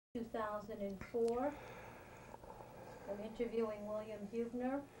2004. I'm interviewing William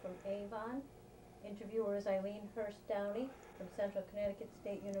Huebner from Avon. Interviewer is Eileen Hurst from Central Connecticut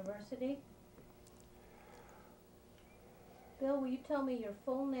State University. Bill, will you tell me your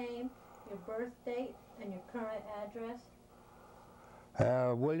full name, your birth date, and your current address?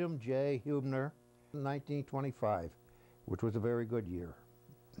 William J. Huebner, 1925, which was a very good year.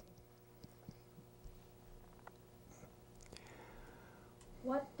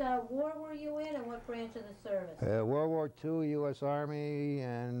 What war were you in, and what branch of the service? World War II, U.S. Army,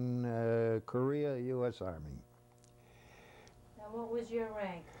 and Korea, U.S. Army. And what was your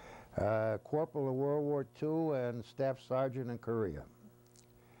rank? Corporal of World War II and Staff Sergeant in Korea.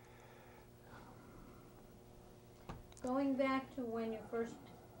 Going back to when you first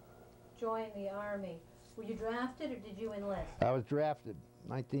joined the Army, were you drafted or did you enlist? I was drafted,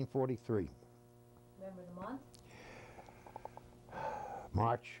 1943. Remember the month?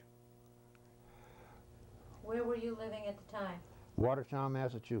 March. Where were you living at the time? Watertown,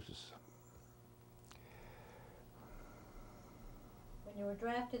 Massachusetts. When you were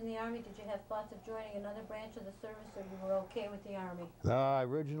drafted in the Army, did you have thoughts of joining another branch of the service, or you were okay with the Army? No, I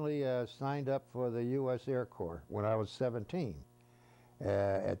originally signed up for the U.S. Air Corps when I was 17.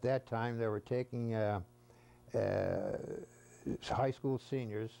 At that time, they were taking high school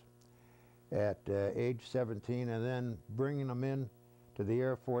seniors at age 17 and then bringing them in to the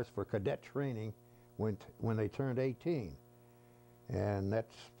Air Force for cadet training when they turned 18. And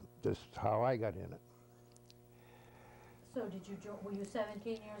that's just how I got in it. So did you were you 17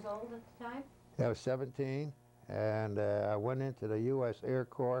 years old at the time? I was 17, and I went into the U.S. Air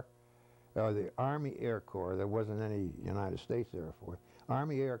Corps, the Army Air Corps. There wasn't any United States Air Force.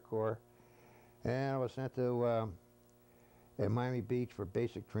 Army Air Corps, and I was sent to Miami Beach for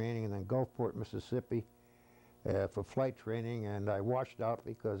basic training, and then Gulfport, Mississippi for flight training, and I washed out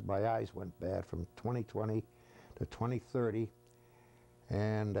because my eyes went bad from 2020 to 2030,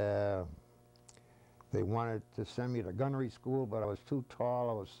 and they wanted to send me to gunnery school, but I was too tall.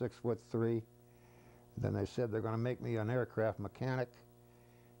 I was 6'3". Then they said they're going to make me an aircraft mechanic,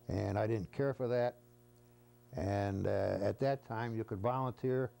 and I didn't care for that. And at that time, you could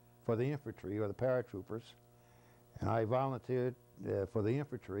volunteer for the infantry or the paratroopers, and I volunteered for the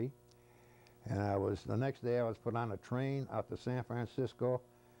infantry. And the next day I was put on a train out to San Francisco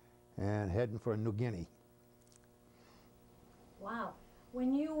and heading for New Guinea. Wow.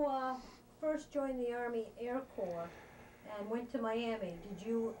 When you first joined the Army Air Corps and went to Miami, did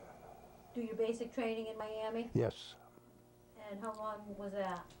you do your basic training in Miami? Yes. And how long was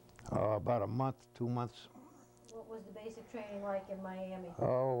that? About a month, 2 months. What was the basic training like in Miami?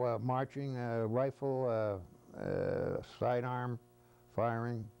 Oh, marching, rifle, sidearm,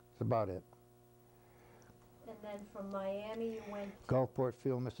 firing, that's about it. And then from Miami you went to Gulfport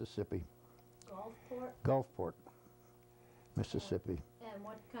Field, Mississippi. Gulfport? Gulfport, Mississippi. And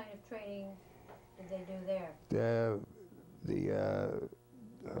what kind of training did they do there?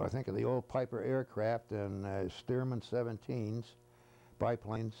 I think of the old Piper aircraft and Stearman 17s,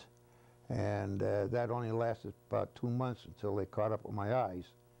 biplanes, and that only lasted about 2 months until they caught up with my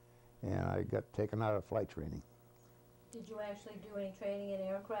eyes, and I got taken out of flight training. Did you actually do any training in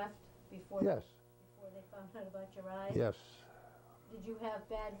aircraft before? Yes. Before they found out about your eyes? Yes. Did you have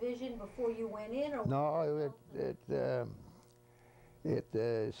bad vision before you went in, or? No,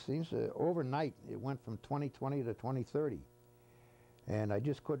 it seems overnight it went from 2020 to 2030, and I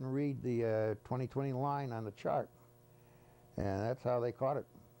just couldn't read the 2020 line on the chart, and that's how they caught it.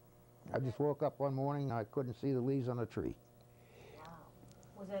 I just woke up one morning and I couldn't see the leaves on the tree. Wow.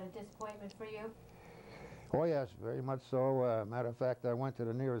 Was that a disappointment for you? Oh yes, very much so. Matter of fact, I went to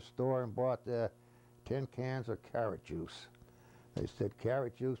the nearest store and bought 10 cans of carrot juice. They said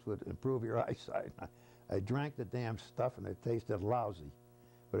carrot juice would improve your eyesight. I drank the damn stuff and it tasted lousy,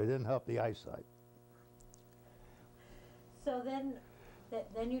 but it didn't help the eyesight. So then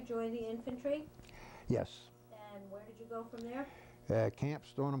you joined the infantry? Yes. And where did you go from there? Camp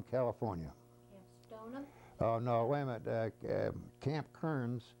Stoneham, California. Camp Stoneham? Oh no, wait a minute. Camp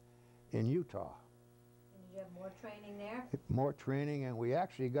Kearns in Utah. And did you have more training there? More training, and we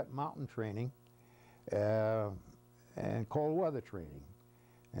actually got mountain training and cold weather training.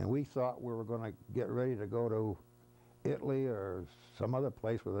 And we thought we were going to get ready to go to Italy or some other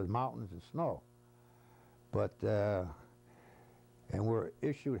place where there's mountains and snow. But, and we're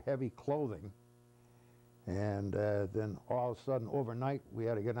issued heavy clothing. And then all of a sudden, overnight, we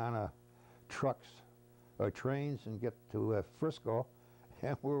had to get on trucks or trains and get to Frisco,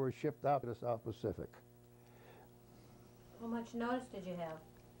 and we were shipped out to the South Pacific. How much notice did you have?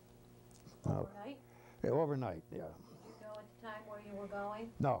 Overnight? Overnight, yeah. Did you know at the the time where you were going?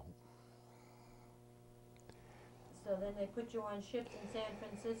 No. So then they put you on ships in San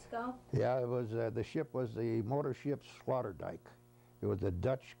Francisco? Yeah, it was, the ship was the motor ship Sloterdijk. It was a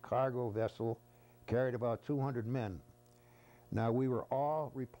Dutch cargo vessel, carried about 200 men. Now, we were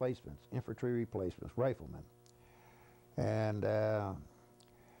all replacements, infantry replacements, riflemen. And,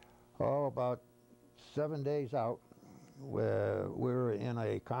 about 7 days out, we were in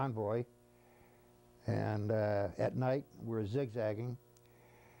a convoy, and at night, we were zigzagging,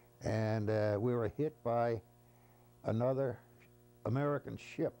 and we were hit by another American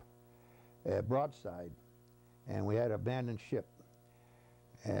ship, broadside, and we had an abandoned ship.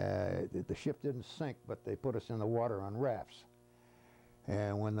 The ship didn't sink, but they put us in the water on rafts.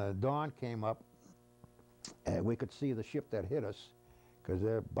 And when the dawn came up, we could see the ship that hit us, because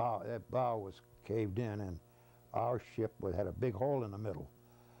that bow was caved in, and our ship had a big hole in the middle.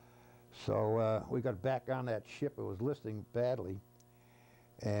 So we got back on that ship. It was listing badly,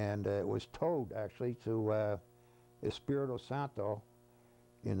 and it was towed actually to Espiritu Santo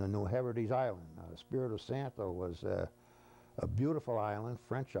in the New Hebrides Island. Now, Espiritu Santo was a beautiful island,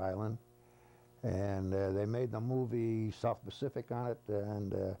 French island, and they made the movie South Pacific on it,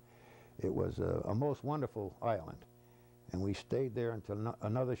 and it was a most wonderful island. And we stayed there until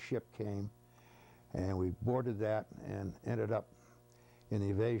another ship came, and we boarded that and ended up in the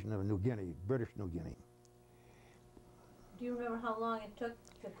invasion of New Guinea, British New Guinea. Do you remember how long it took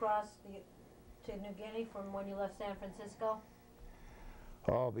to cross to New Guinea from when you left San Francisco?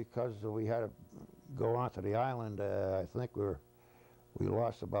 Oh, because we had to go onto the island, I think we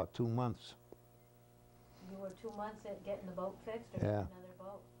lost about 2 months. You were 2 months at getting the boat fixed, or Yeah. another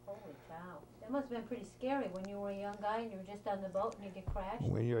boat? Holy cow. That must have been pretty scary when you were a young guy and you were just on the boat and you get crashed.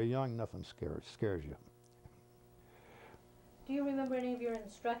 When you're young, nothing scares you. Do you remember any of your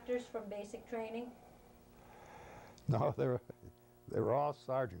instructors from basic training? No, they were all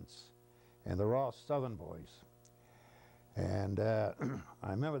sergeants, and they're all Southern boys. And I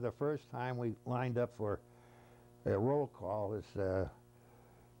remember the first time we lined up for a roll call, this a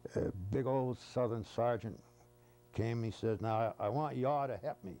big old Southern sergeant came. He says, "Now I want y'all to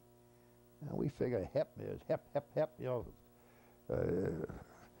help me." And we figured help me is help, you know.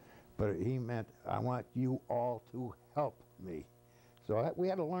 But he meant, "I want you all to help me." So we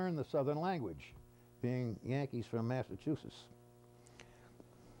had to learn the Southern language, being Yankees from Massachusetts.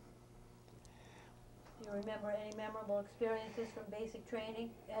 Do you remember any memorable experiences from basic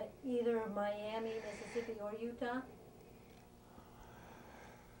training at either Miami, Mississippi, or Utah?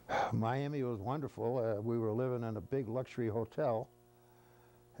 Miami was wonderful. We were living in a big luxury hotel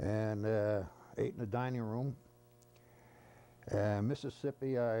and ate in the dining room.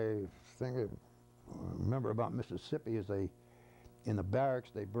 Mississippi, I think I remember about Mississippi is in the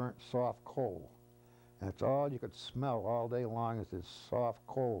barracks they burnt soft coal. That's all you could smell all day long is this soft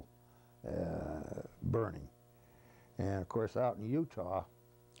coal burning. And of course out in Utah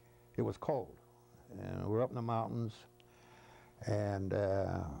it was cold, and we're up in the mountains. And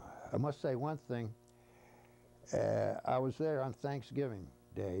I must say one thing, I was there on Thanksgiving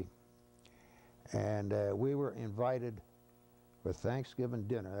Day, and we were invited for Thanksgiving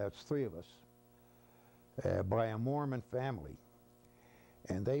dinner, that's 3 of us, by a Mormon family.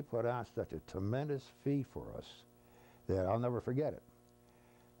 And they put on such a tremendous feast for us that I'll never forget it.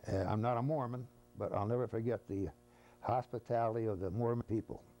 I'm not a Mormon, but I'll never forget the hospitality of the Mormon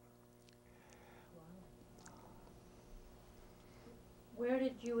people. Where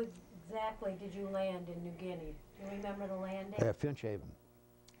did you land in New Guinea? Do you remember the landing? Finch Haven.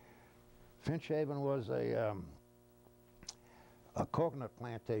 Finch Haven was a coconut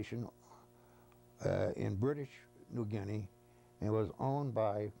plantation in British New Guinea, and was owned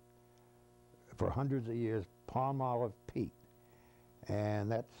by, for hundreds of years, Palmolive Pete.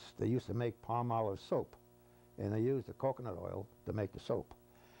 And they used to make palm olive soap, and they used the coconut oil to make the soap.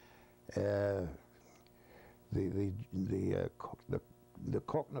 The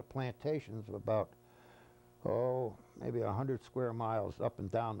coconut plantations were about, maybe 100 square miles up and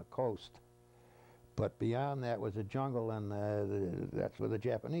down the coast. But beyond that was a jungle, and that's where the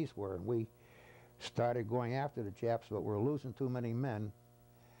Japanese were. And we started going after the Japs, but we're losing too many men.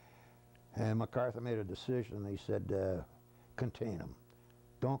 And MacArthur made a decision. He said, contain them.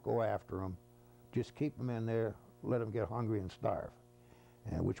 Don't go after them. Just keep them in there, let them get hungry and starve,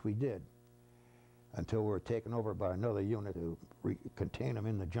 which we did, until we were taken over by another unit to contain them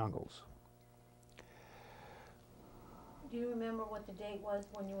in the jungles. Do you remember what the date was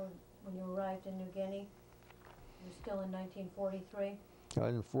when you arrived in New Guinea? You were still in 1943?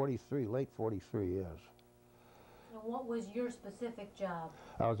 In 43, late 43, yes. And what was your specific job?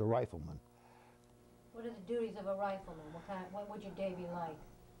 I was a rifleman. What are the duties of a rifleman? What would your day be like?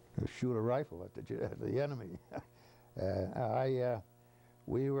 To shoot a rifle at the enemy.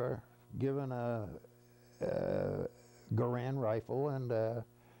 We were given a Garand rifle, and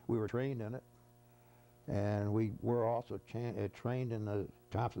we were trained in it. And we were also trained in the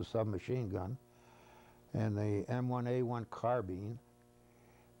Thompson submachine gun and the M1A1 carbine.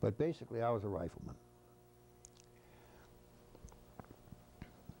 But basically, I was a rifleman.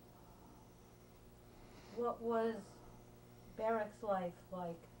 What was barracks life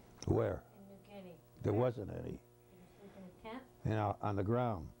like? Where? In New Guinea. There wasn't any. Did you sleep in a tent? You know, on the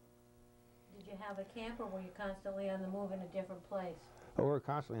ground. Did you have a camp, or were you constantly on the move in a different place? Oh, we were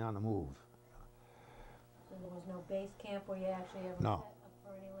constantly on the move. So there was no base camp where you actually ever No. set up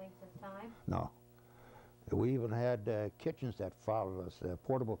for any length of time? No. We even had kitchens that followed us,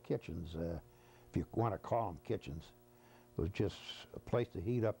 portable kitchens, if you want to call them kitchens. It was just a place to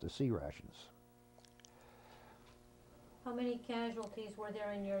heat up the sea rations. How many casualties were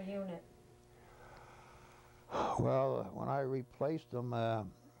there in your unit? Well, when I replaced them,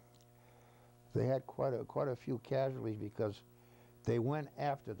 they had quite a few casualties because they went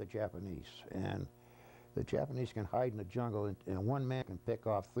after the Japanese, and the Japanese can hide in the jungle, and one man can pick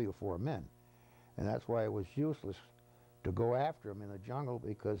off 3 or 4 men, and that's why it was useless to go after them in the jungle,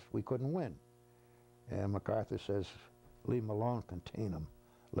 because we couldn't win. And MacArthur says, leave them alone, contain them,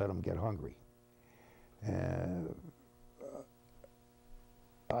 let them get hungry.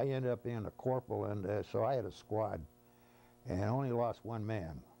 I ended up being a corporal, and so I had a squad, and I only lost 1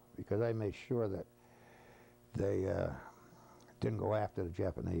 man because I made sure that they didn't go after the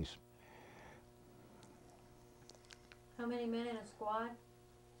Japanese. How many men in a squad?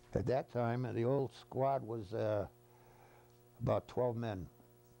 At that time, the old squad was about 12 men.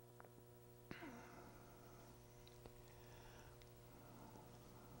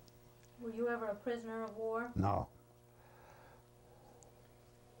 Were you ever a prisoner of war? No.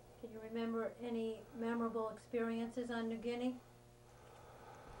 Can you remember any memorable experiences on New Guinea?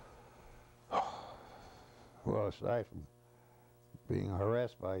 Well, aside from being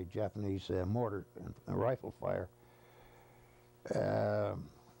harassed by Japanese mortar and rifle fire,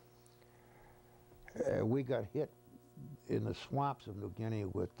 we got hit in the swamps of New Guinea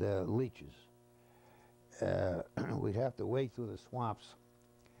with leeches. We'd have to wade through the swamps,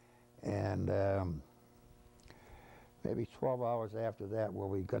 and maybe 12 hours after that, where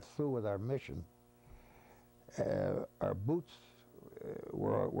we got through with our mission, our boots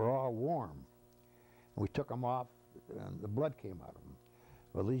were all warm. We took them off, and the blood came out of them.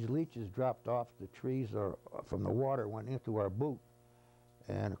 Well, these leeches dropped off the trees or from the water, went into our boot,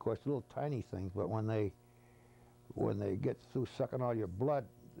 and of course, little tiny things. But when they get through sucking all your blood,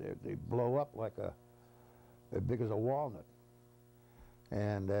 they blow up like as big as a walnut.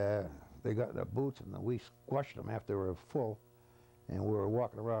 And they got the boots, and we squashed them after they were full, and we were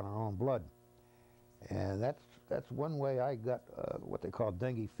walking around our own blood. And that's one way I got what they call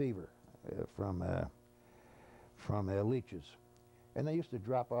dengue fever from leeches. And they used to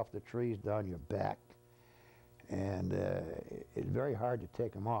drop off the trees down your back, and it's very hard to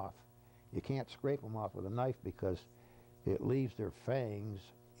take them off. You can't scrape them off with a knife because it leaves their fangs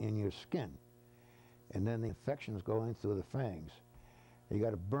in your skin, and then the infections go in through the fangs. You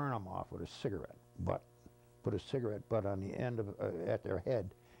got to burn them off with a cigarette butt. Put a cigarette butt on the end of at their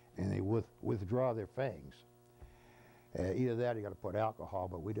head, and they withdraw their fangs. Either that, or you got to put alcohol,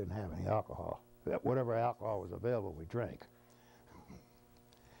 but we didn't have any alcohol. Whatever alcohol was available, we drank.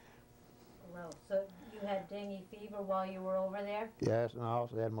 Well, so you had dengue fever while you were over there? Yes, and I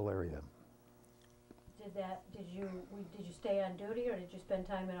also had malaria. Did you stay on duty, or did you spend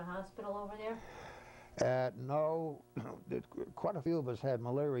time in a hospital over there? No, quite a few of us had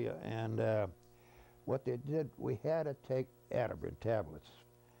malaria, and what they did, we had to take Adabrin tablets,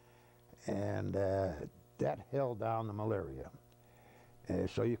 and that held down the malaria,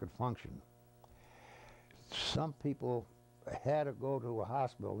 so you could function. Some people had to go to a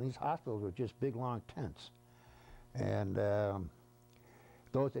hospital. These hospitals were just big, long tents, and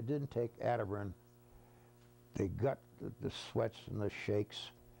those that didn't take Adabrin, they got the sweats and the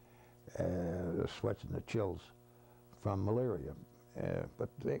shakes, the sweats and the chills from malaria. But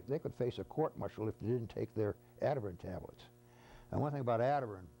they could face a court-martial if they didn't take their Adabrin tablets. And one thing about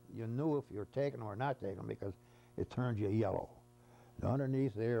Adabrin, you knew if you were taking them or not taking them because it turns you yellow.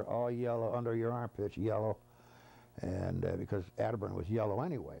 Underneath there, all yellow, under your armpits, yellow, and because Adabrin was yellow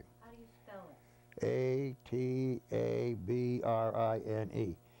anyway. How do you spell A-T-A-B-R-I-N-E.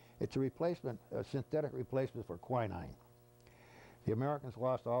 It's a replacement, a synthetic replacement for quinine. The Americans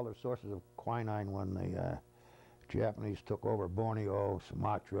lost all their sources of quinine when the Japanese took over Borneo,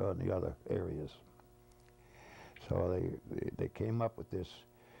 Sumatra, and the other areas. So they came up with this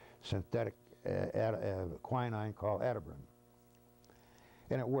synthetic quinine called Avon,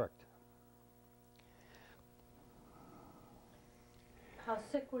 and it worked. How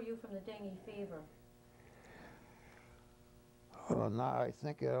sick were you from the dengue fever? Well, no, I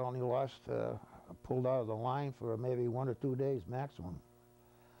think I only pulled out of the line for maybe 1 or 2 days maximum.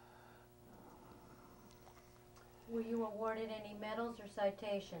 Were you awarded any medals or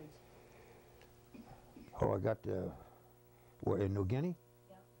citations? Oh, I got in New Guinea?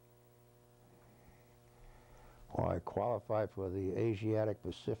 Yeah. Well, I qualified for the Asiatic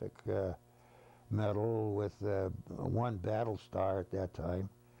Pacific medal with 1 battle star at that time.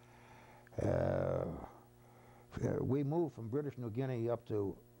 We moved from British New Guinea up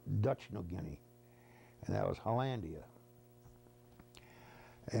to Dutch New Guinea, and that was Hollandia.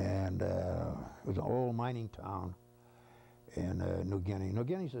 And it was an old mining town in New Guinea. New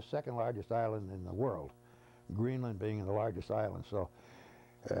Guinea is the 2nd largest island in the world, Greenland being the largest island. So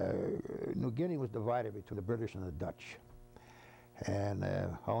New Guinea was divided between the British and the Dutch. And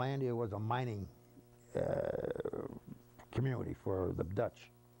Hollandia was a mining community for the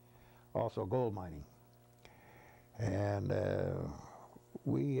Dutch, also gold mining. And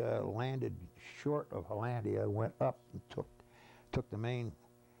we landed short of Hollandia, went up and took the main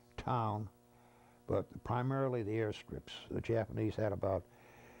town, but primarily the airstrips. The Japanese had about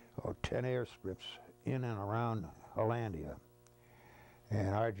 10 airstrips in and around Hollandia. And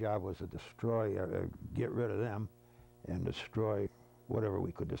our job was to destroy, get rid of them and destroy whatever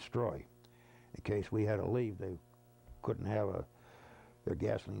we could destroy. In case we had to leave, they couldn't have their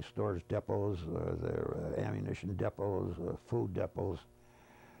gasoline storage depots, their ammunition depots, food depots.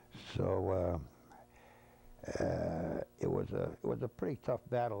 So it was a pretty tough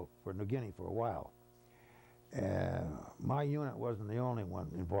battle for New Guinea for a while. My unit wasn't the only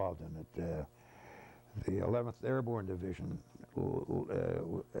one involved in it. The 11th Airborne Division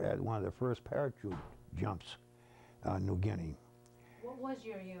had one of the first parachute jumps on New Guinea. What was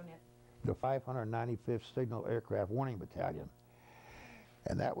your unit? The 595th Signal Aircraft Warning Battalion.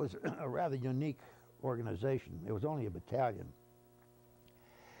 And that was a rather unique organization. It was only a battalion.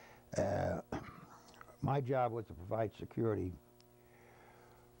 My job was to provide security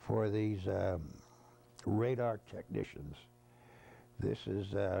for these radar technicians. This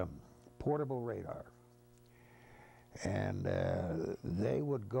is portable radar. And they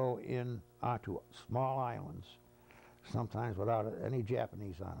would go in onto small islands, sometimes without any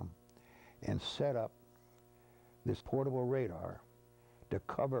Japanese on them, and set up this portable radar to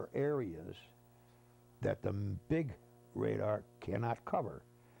cover areas that the big radar cannot cover.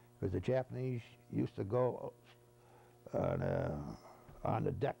 Because the Japanese used to go on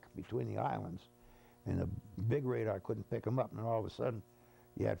the deck between the islands, and the big radar couldn't pick them up, and all of a sudden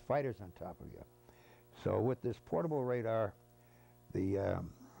you had fighters on top of you. So with this portable radar, the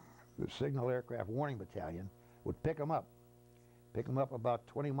Signal Aircraft Warning Battalion would pick them up about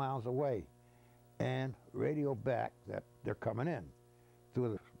 20 miles away, and radio back that they're coming in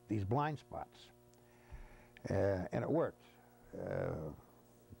through these blind spots. And it worked.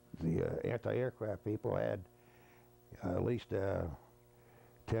 The anti-aircraft people had at least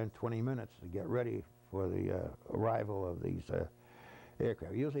 10, 20 minutes to get ready for the arrival of these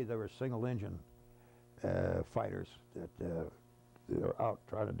aircraft. Usually they were single-engine fighters that were out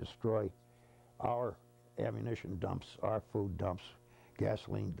trying to destroy our ammunition dumps, our food dumps,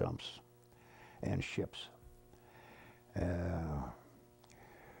 gasoline dumps, and ships. And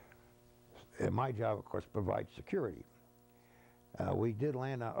my job, of course, provides security. We did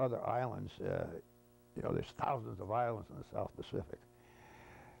land on other islands. You know, there's thousands of islands in the South Pacific.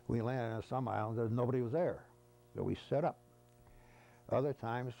 We landed on some islands and nobody was there, so we set up. Other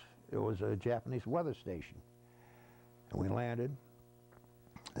times, it was a Japanese weather station. And we landed,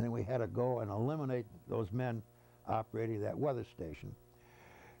 and then we had to go and eliminate those men operating that weather station.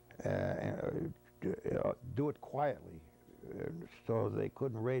 And do it quietly, so they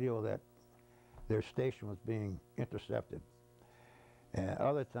couldn't radio that their station was being intercepted. And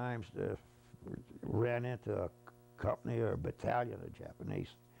other times, ran into a company or a battalion of Japanese.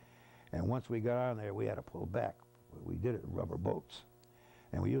 And once we got on there, we had to pull back. We did it in rubber boats.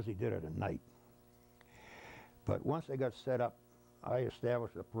 And we usually did it at night. But once they got set up, I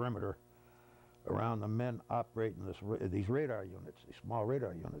established a perimeter around the men operating these radar units, these small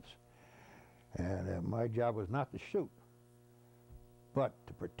radar units. And my job was not to shoot, but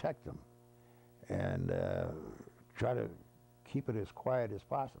to protect them and try to keep it as quiet as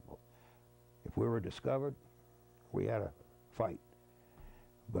possible. If we were discovered, we had to fight.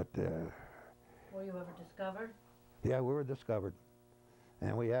 But were you ever discovered? Yeah, we were discovered,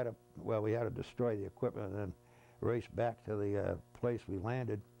 and we had to destroy the equipment and then raced back to the place we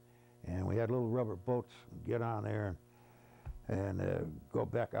landed, and we had little rubber boats, get on there and go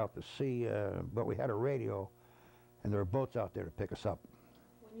back out to sea, but we had a radio, and there were boats out there to pick us up.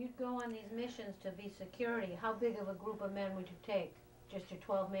 When you'd go on these missions to be security, how big of a group of men would you take? Just your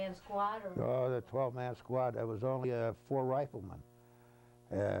 12-man squad? Or? Oh, the 12-man squad, there was only 4 riflemen.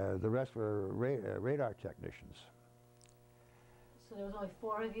 The rest were radar technicians. So there was only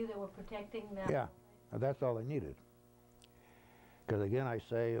 4 of you that were protecting that? Yeah, that's all they needed. Because again, I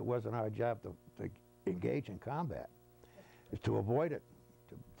say it wasn't our job to engage in combat. It's to avoid it,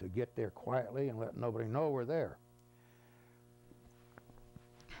 to get there quietly and let nobody know we're there.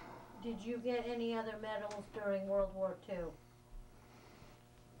 Did you get any other medals during World War II?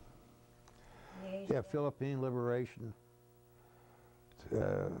 Yeah, Philippine liberation. We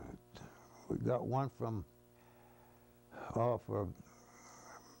got one from, for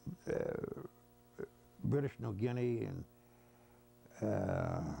British New Guinea,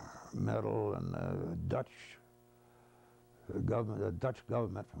 and medal, and Dutch government, the Dutch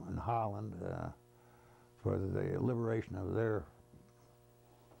government in Holland for the liberation of their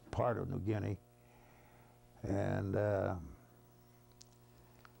part of New Guinea, and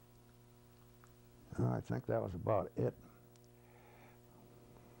I think that was about it.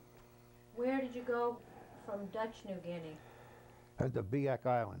 Where did you go from Dutch New Guinea? At the Biak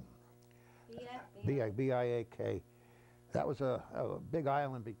Island. Biak? B-I-A-K. That was a big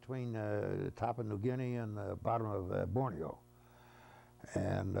island between the top of New Guinea and the bottom of Borneo.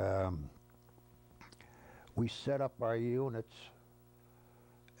 And we set up our units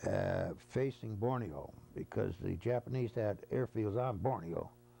facing Borneo because the Japanese had airfields on Borneo.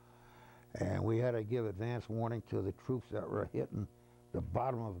 And we had to give advance warning to the troops that were hitting the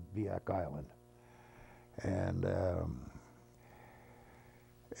bottom of Biak Island. And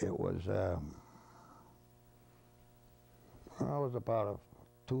it was about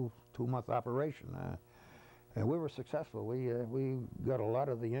a two-month operation, and we were successful. We got a lot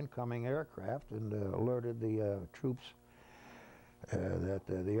of the incoming aircraft and alerted the troops that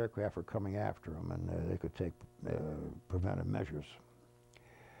the aircraft were coming after them, and they could take preventive measures.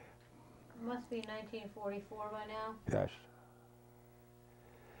 It must be 1944 by now. Yes.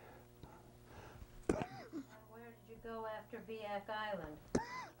 Where did you go after Biak Island?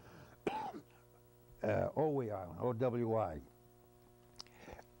 WWII Island, O-W-I.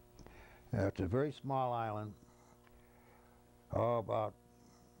 It's a very small island, about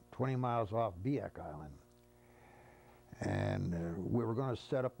 20 miles off Biak Island. And we were going to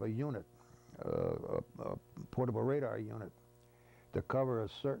set up a unit, a portable radar unit, to cover a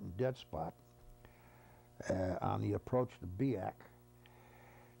certain dead spot on the approach to Biak.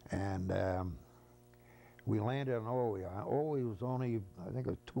 And we landed on WWII. WWII was only, I think it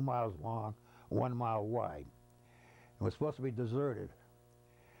was 2 miles long, 1 mile wide. It was supposed to be deserted.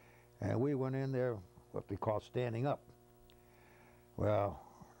 And we went in there, what they call standing up. Well,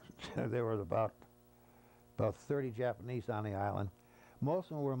 there was about 30 Japanese on the island. Most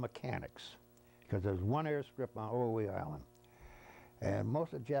of them were mechanics, because there's one airstrip on WWII Island. And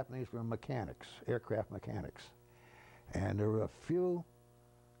most of the Japanese were mechanics, aircraft mechanics. And there were a few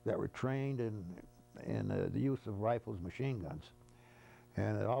that were trained in the use of rifles, machine guns.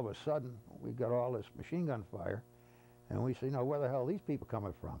 And all of a sudden, we got all this machine gun fire, and we said, you know, where the hell are these people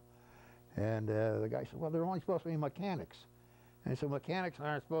coming from? And the guy said, well, they're only supposed to be mechanics. And he said, mechanics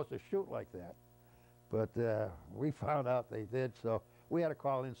aren't supposed to shoot like that. But we found out they did, so we had to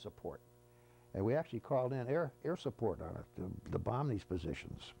call in support. And we actually called in air support on it to bomb these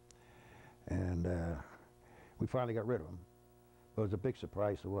positions. And we finally got rid of them. It was a big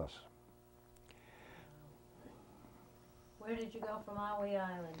surprise to us. Where did you go from WWII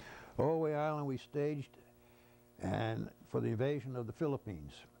Island? WWII Island we staged and for the invasion of the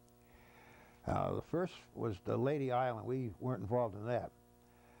Philippines. The first was the Lady Island. We weren't involved in that.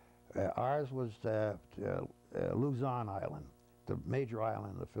 Ours was Luzon Island, the major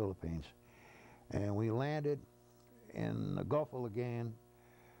island in the Philippines. And we landed in the Gulf of Ligan,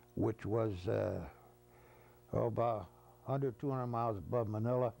 which was about 100, 200 miles above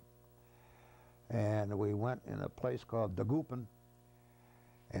Manila. And we went in a place called Dagupan,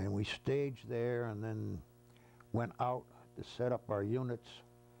 and we staged there and then went out to set up our units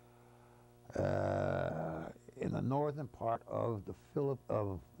in the northern part of the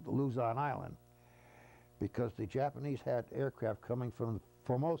Luzon Island, because the Japanese had aircraft coming from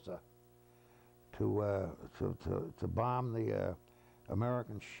Formosa to bomb the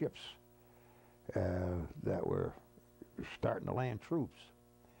American ships that were starting to land troops.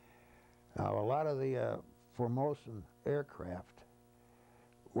 Now, a lot of the Formosan aircraft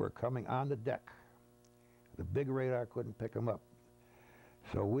were coming on the deck. The big radar couldn't pick them up.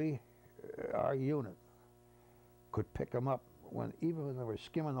 So our unit could pick them up even when they were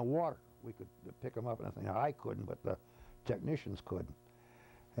skimming the water. We could pick them up, and I think I couldn't, but the technicians could.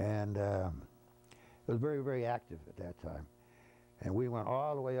 And it was very, very active at that time. And we went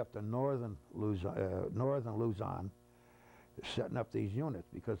all the way up to northern Luzon, setting up these units,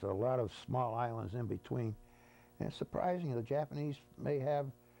 because there are a lot of small islands in between. And it's surprising, the Japanese may have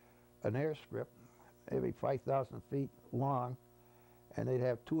an airstrip, maybe 5,000 feet long, and they'd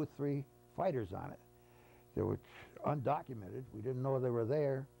have 2 or 3 fighters on it. They were undocumented. We didn't know they were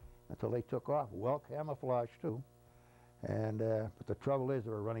there until they took off. Well camouflaged too. And but the trouble is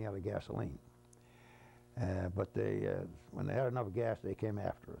they were running out of gasoline. But when they had enough gas, they came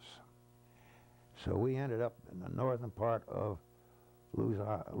after us. So we ended up in the northern part of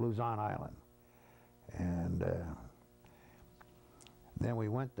Luzon Island. And then we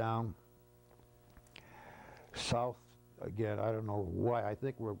went down south again. I don't know why. I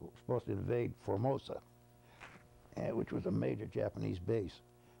think we're supposed to invade Formosa, which was a major Japanese base,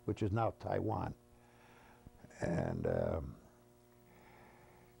 which is now Taiwan. And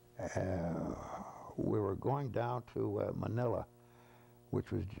we were going down to Manila,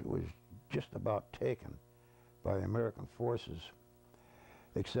 which was just about taken by the American forces,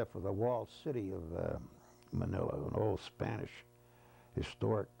 except for the walled city of Manila, an old Spanish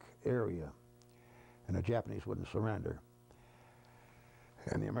historic area, and the Japanese wouldn't surrender.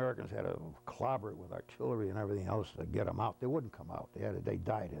 And the Americans had to clobber it with artillery and everything else to get them out. They wouldn't come out. They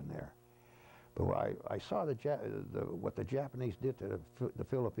died in there. But I saw what the Japanese did to the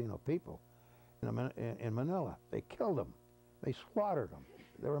Filipino people in Manila. They killed them. They slaughtered them.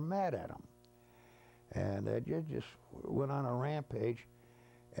 They were mad at them. And they just went on a rampage.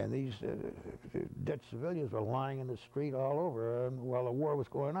 And these dead civilians were lying in the street all over while the war was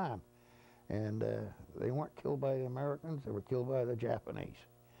going on. And they weren't killed by the Americans, they were killed by the Japanese.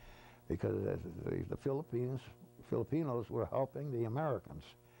 Because the Filipinos were helping the Americans.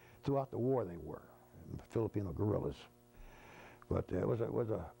 Throughout the war they were, the Filipino guerrillas. But it was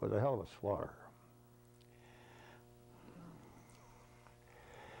a hell of a slaughter.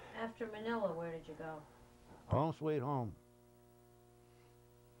 After Manila, where did you go? Home sweet home.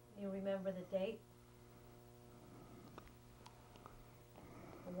 You remember the date?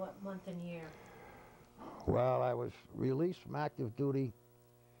 And what month and year? Well, I was released from active duty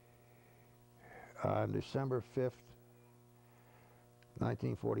on December 5th,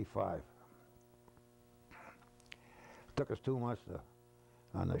 1945. Took us 2 months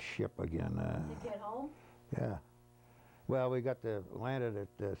on the ship again. You get home? Yeah. Well, we landed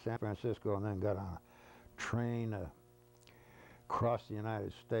at San Francisco and then got on a train across the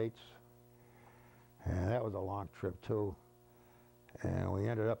United States. And that was a long trip too. And we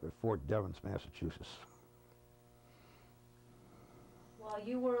ended up at Fort Devens, Massachusetts. While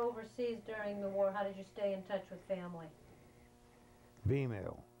you were overseas during the war, how did you stay in touch with family?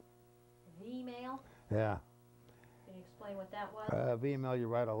 V-mail. V-mail? Yeah. Can you explain what that was? V-mail, you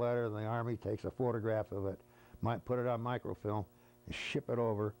write a letter, and the Army takes a photograph of it, might put it on microfilm, and ship it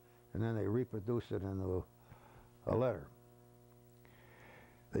over, and then they reproduce it into a letter.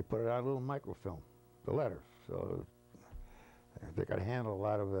 They put it on a little microfilm, the letter, so they could handle a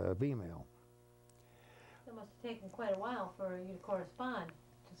lot of V-mail. It must have taken quite a while for you to correspond,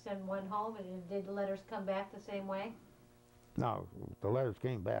 to send one home, and did the letters come back the same way? No, the letters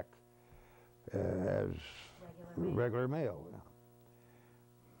came back as regular mail. Yeah.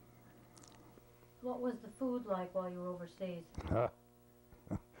 What was the food like while you were overseas?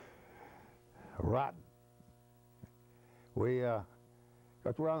 Rotten.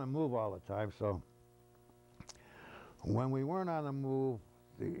 Because we're on the move all the time, so when we weren't on the move,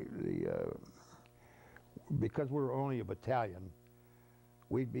 because we were only a battalion,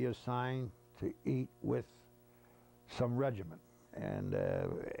 we'd be assigned to eat with some regiment, and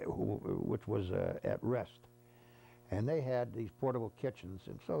which was at rest, and they had these portable kitchens,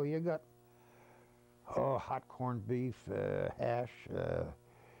 and so you got hot corned beef, hash,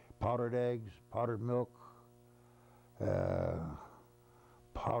 powdered eggs, powdered milk,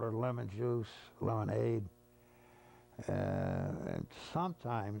 powdered lemon juice, lemonade, and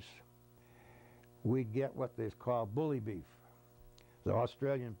sometimes we'd get what they call bully beef, the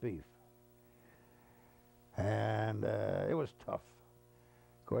Australian beef. And it was tough.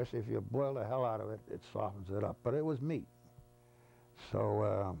 Of course, if you boil the hell out of it, it softens it up. But it was meat.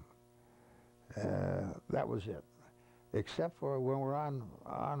 So that was it. Except for when we're on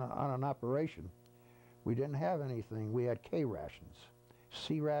an operation, we didn't have anything. We had K rations,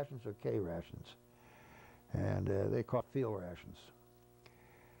 C rations or K rations. And they called field rations.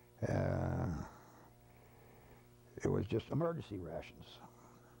 It was just emergency rations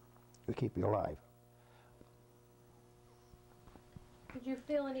to keep you alive. Did you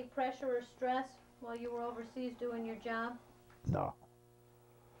feel any pressure or stress while you were overseas doing your job? No.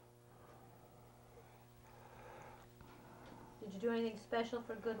 Did you do anything special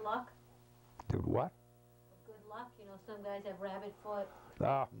for good luck? Did what? For good luck, you know, some guys have rabbit foot.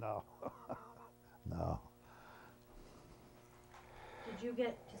 Oh, no. No. Did you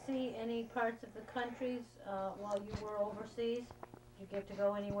get to see any parts of the countries while you were overseas? Did you get to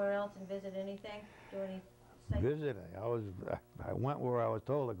go anywhere else and visit anything? Do any sight- Visiting. I went where I was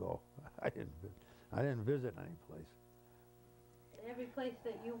told to go. I didn't visit any place. In every place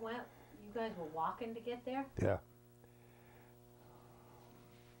that you went, you guys were walking to get there? Yeah.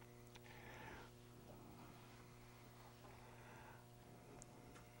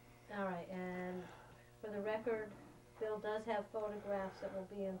 All right, and for the record, Bill does have photographs that will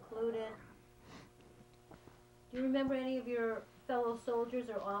be included. Do you remember any of your fellow soldiers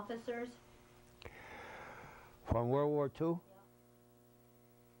or officers? From World War II?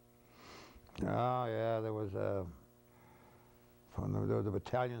 Yeah. Oh, yeah, there was a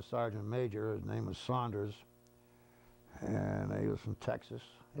battalion sergeant major. His name was Saunders, and he was from Texas.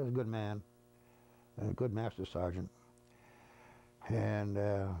 He was a good man, a good master sergeant. And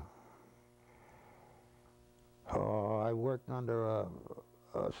I worked under a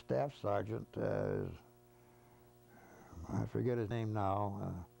staff sergeant. I forget his name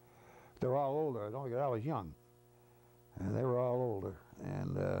now. They're all older. I was young, and they were all older.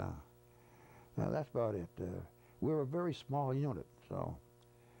 And that's about it. We were a very small unit, so.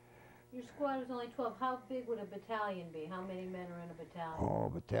 Your squad was only 12. How big would a battalion be? How many men are in a battalion? Oh,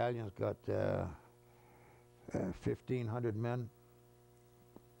 battalion's got 1,500 men.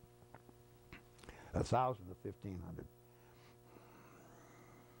 1,000 to 1,500.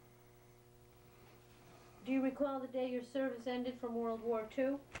 Do you recall the day your service ended from World War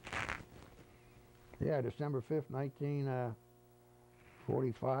II? Yeah, December 5th, 1945.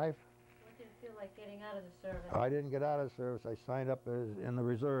 What did it feel like getting out of the service? I didn't get out of the service. I signed up in the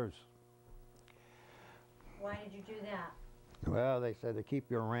reserves. Why did you do that? Well, they said to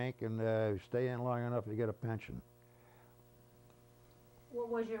keep your rank and stay in long enough to get a pension. What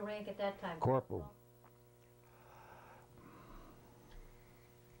was your rank at that time? Corporal.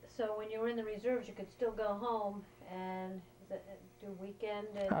 So when you were in the reserves, you could still go home and do weekend.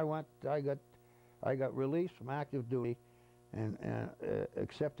 And I got released from active duty and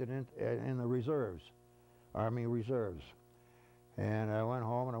accepted in the reserves, Army Reserves. And I went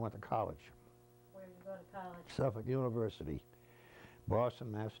home and I went to college. Where did you go to college? Suffolk University,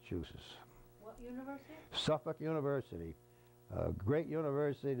 Boston, Massachusetts. What university? Suffolk University, a great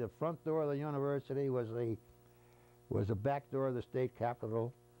university. The front door of the university was the back door of the state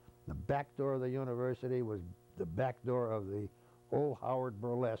capitol. The back door of the university was the back door of the old Howard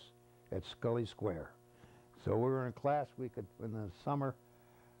Burlesque at Scully Square. So we were in class. We could, in the summer,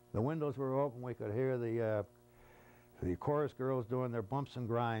 the windows were open. We could hear the chorus girls doing their bumps and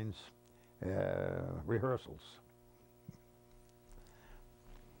grinds rehearsals.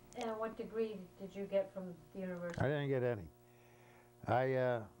 And what degree did you get from the university? I didn't get any.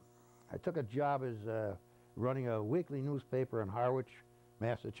 I took a job as running a weekly newspaper in Harwich,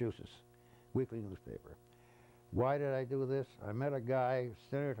 Massachusetts, weekly newspaper. Why did I do this? I met a guy,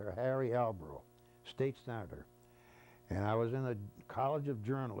 Senator Harry Albro, state senator, and I was in the College of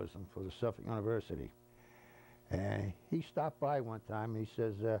Journalism for the Suffolk University. And he stopped by one time. And he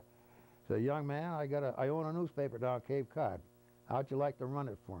says, "Young man, I own a newspaper down Cape Cod. How'd you like to run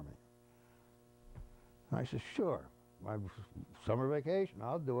it for me?" I said, "Sure. My summer vacation,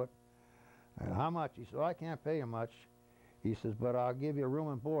 I'll do it." And how much? He said, "I can't pay you much." He says, "But I'll give you room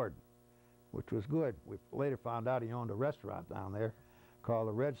and board," which was good. We later found out he owned a restaurant down there called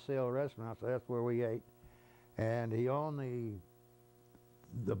the Red Sail Restaurant, so that's where we ate. And he owned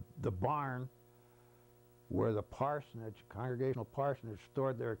the barn where the parsonage, congregational parsonage,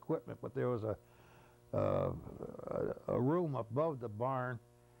 stored their equipment, but there was a room above the barn,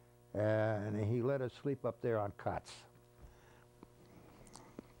 and he let us sleep up there on cots.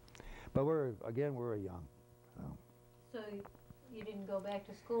 But we're young. So you didn't go back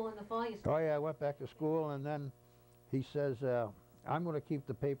to school in the fall? Oh yeah, I went back to school, and then he says, "I'm going to keep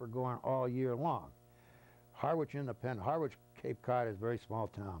the paper going all year long." Harwich Independent. Harwich, Cape Cod is a very small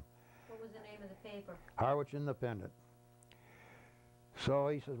town. What was the name of the paper? Harwich Independent. So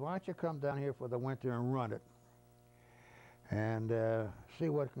he says, "Why don't you come down here for the winter and run it and see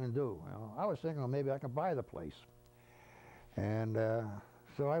what it can do?" Well, I was thinking, well, maybe I can buy the place. And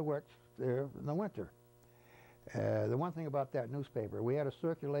so I worked there in the winter. The one thing about that newspaper, we had a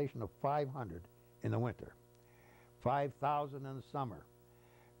circulation of 500 in the winter. 5,000 in the summer,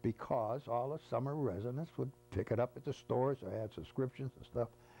 because all the summer residents would pick it up at the stores or had subscriptions and stuff.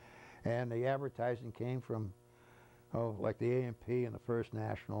 And the advertising came from, like the A&P and the First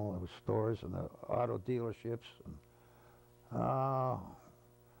National, the stores and the auto dealerships, and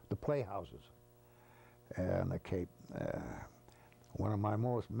the playhouses and the Cape. One of my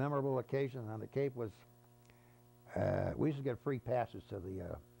most memorable occasions on the Cape was we used to get free passes to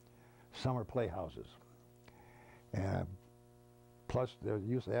the summer playhouses. And plus, they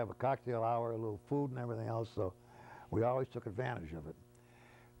used to have a cocktail hour, a little food and everything else, so we always took advantage of it.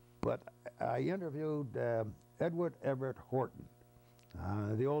 But I interviewed Edward Everett Horton.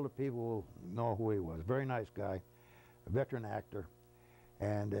 The older people will know who he was. Very nice guy, a veteran actor.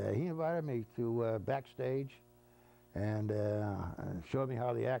 And he invited me to backstage and showed me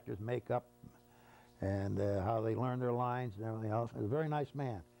how the actors make up and how they learn their lines and everything else. He was a very nice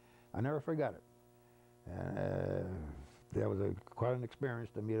man. I never forgot it. That was quite an experience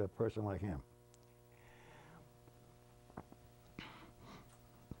to meet a person like him.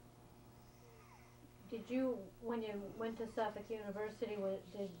 Did you, when you went to Suffolk University, was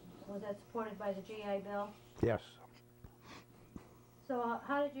that supported by the GI Bill? Yes. So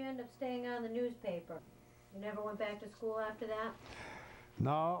how did you end up staying on the newspaper? You never went back to school after that?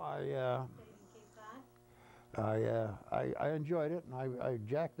 No, Stayed in Cape Cod? I enjoyed it, and I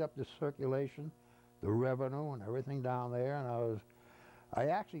jacked up the circulation, the revenue, and everything down there. And I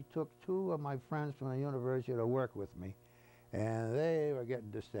actually took two of my friends from the university to work with me, and they were getting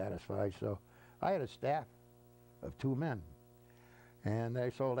dissatisfied. So I had a staff of 2 men, and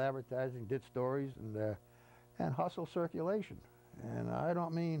they sold advertising, did stories, and hustle circulation. And I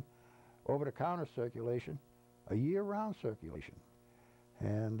don't mean over-the-counter circulation, a year-round circulation.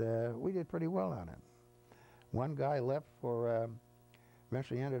 And we did pretty well on it. One guy left for,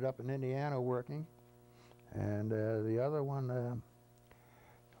 eventually ended up in Indiana working, and the other one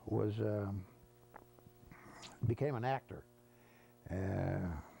became an actor.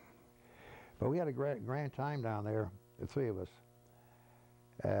 But we had a grand time down there, the 3 of us.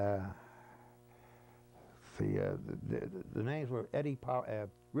 The names were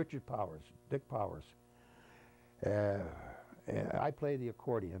Richard Powers, Dick Powers. I played the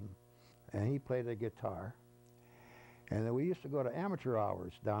accordion, and he played the guitar. And then we used to go to amateur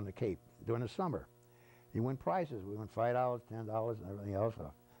hours down the Cape during the summer. You win prizes. We won $5, $10, and everything else.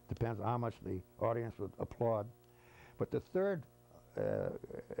 Depends on how much the audience would applaud. But the third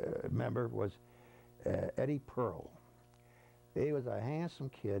member was Eddie Pearl. He was a handsome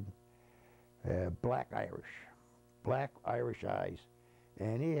kid, black Irish eyes,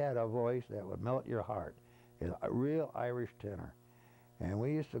 and he had a voice that would melt your heart. A real Irish tenor. And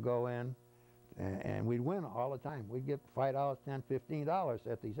we used to go in, and we'd win all the time. We'd get $5, $10, $15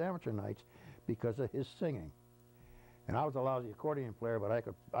 at these amateur nights because of his singing. And I was a lousy accordion player, but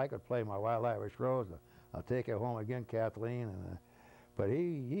I could play my Wild Irish Rose. I'll take it home again, Kathleen. And but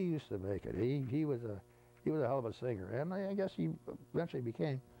he used to make it. He was a hell of a singer, and I guess he eventually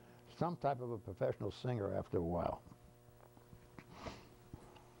became some type of a professional singer after a while.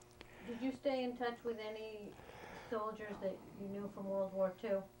 Did you stay in touch with any soldiers that you knew from World War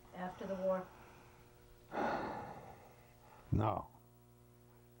II after the war? No.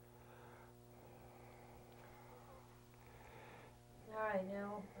 All right,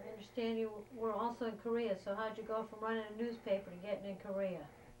 now I understand you were also in Korea, so how'd you go from running a newspaper to getting in Korea?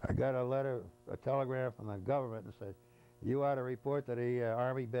 I got a telegram from the government that said, you ought to report to the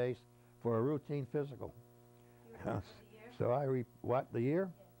Army base for a routine physical. You remember the year? So what, the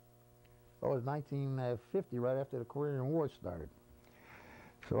year? Oh, it was 1950, right after the Korean War started.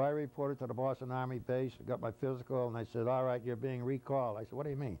 So I reported to the Boston Army base, got my physical, and they said, all right, you're being recalled. I said, what do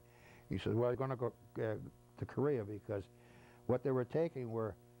you mean? He said, well, you're going to go to Korea because what they were taking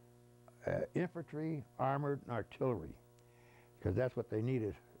were infantry, armored, and artillery, because that's what they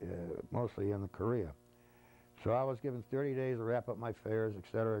needed mostly in Korea. So I was given 30 days to wrap up my affairs, et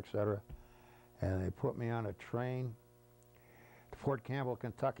cetera, and they put me on a train to Fort Campbell,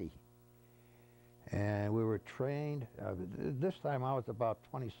 Kentucky. And we were trained, this time I was about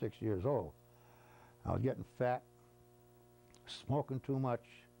 26 years old. I was getting fat, smoking too much,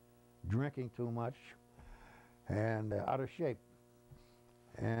 drinking too much, and out of shape.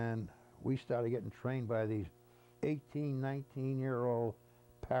 And we started getting trained by these 18, 19-year-old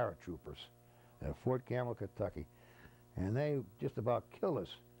paratroopers at Fort Campbell, Kentucky. And they just about killed us.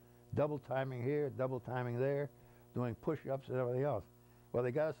 Double timing here, double timing there, doing push-ups and everything else. Well,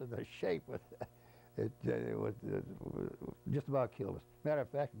 they got us into shape with it was just about killed us. Matter of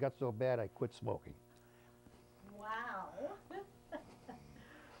fact, it got so bad I quit smoking. Wow.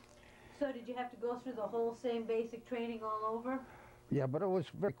 So did you have to go through the whole same basic training all over? Yeah, but it was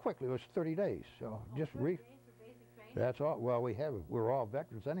very quickly. It was 30 days. So just 30 days for basic training? That's all. Well, we're all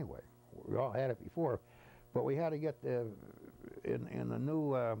veterans anyway. We all had it before, but we had to get in the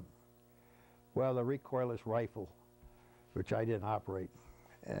new well, the recoilless rifle, which I didn't operate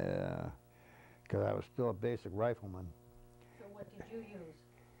because I was still a basic rifleman. So what did you use?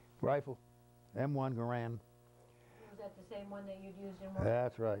 Rifle, M1 Garand. Was that the same one that you'd used in World War?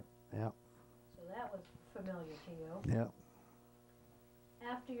 That's right. Yeah. So that was familiar to you. Yeah.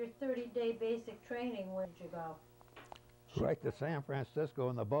 After your 30-day basic training, where did you go? Right to San Francisco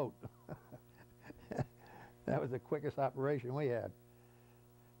in the boat. That was the quickest operation we had.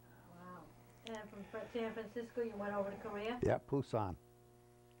 Wow. And from San Francisco, you went over to Korea? Yeah, Busan.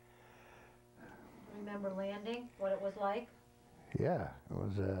 Remember landing, what it was like? Yeah, it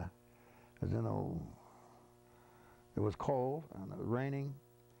was it was cold and it was raining,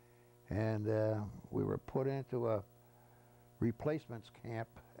 and we were put into a replacements camp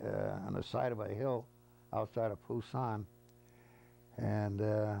on the side of a hill outside of Busan, and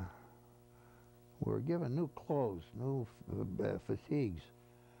we were given new clothes, new fatigues,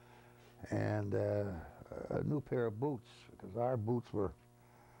 and a new pair of boots, because our boots were,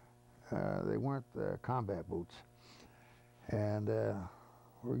 they weren't combat boots. And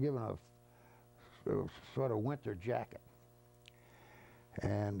we were given a sort of winter jacket,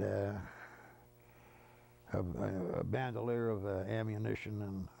 and a bandolier of ammunition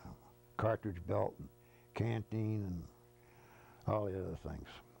and cartridge belt and canteen and all the other things.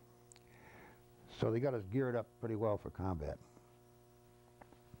 So they got us geared up pretty well for combat.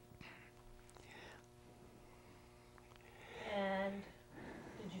 And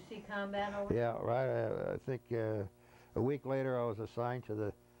did you see combat over? Yeah, right. I think a week later I was assigned to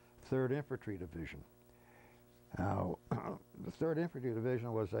the 3rd Infantry Division. Now, the 3rd Infantry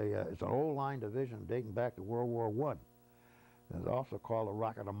Division was it's an old line division dating back to World War I. It's also called the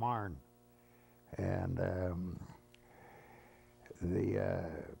Rocket of Marne. And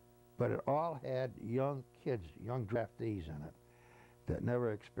but it all had young kids, young draftees in it that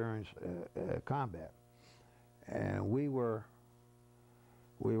never experienced combat. And we were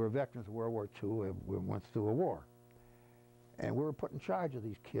veterans of World War II, and we went through a war. And we were put in charge of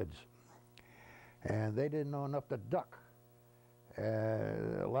these kids. And they didn't know enough to duck.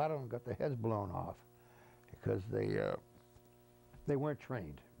 A lot of them got their heads blown off because they weren't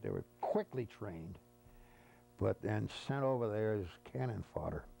trained. They were quickly trained, but then sent over there as cannon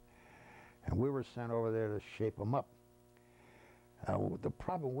fodder. And we were sent over there to shape them up. The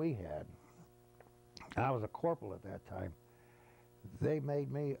problem we had, I was a corporal at that time, they made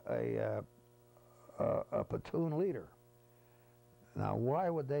me a platoon leader. Now, why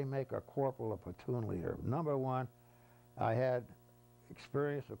would they make a corporal a platoon leader? Number one, I had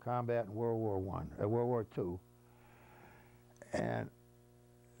experience of combat in World War II, and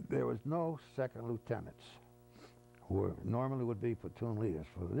there was no second lieutenants who normally would be platoon leaders.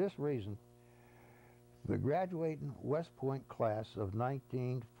 For this reason, the graduating West Point class of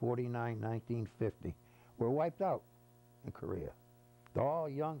 1949-1950 were wiped out in Korea. They're all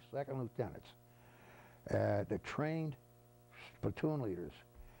young second lieutenants. They're trained platoon leaders.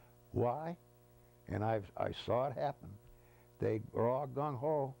 Why? And I saw it happen. They were all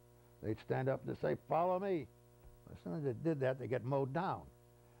gung-ho. They'd stand up and say, "Follow me." As soon as they did that, they get mowed down.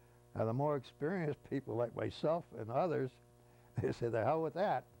 Now, the more experienced people like myself and others, they say, "The hell with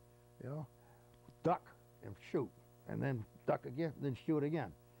that," you know, duck and shoot, and then duck again, then shoot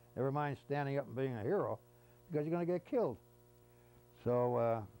again. Never mind standing up and being a hero, because you're going to get killed.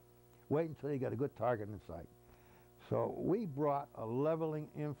 So wait until you get a good target in sight. So we brought a leveling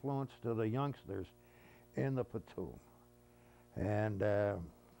influence to the youngsters in the platoon. And as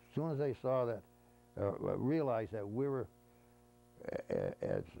soon as they saw that, realized that we were,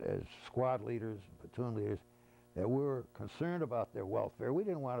 as squad leaders, platoon leaders, that we were concerned about their welfare. We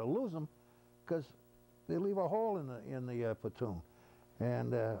didn't want to lose them because they leave a hole in the platoon.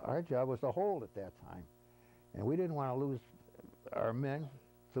 And our job was to hold at that time. And we didn't want to lose our men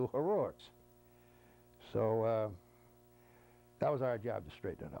through heroics. So that was our job, to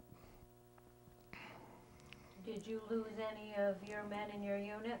straighten it up. Did you lose any of your men in your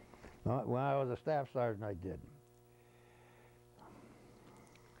unit? No, when I was a staff sergeant, I did.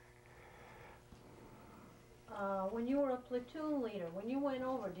 When you were a platoon leader, when you went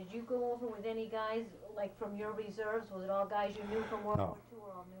over, did you go over with any guys, like from your reserves? Was it all guys you knew from World War II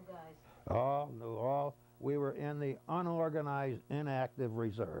or all new guys? We were in the unorganized, inactive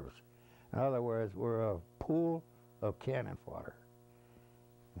reserves. In other words, we're a pool of cannon fodder.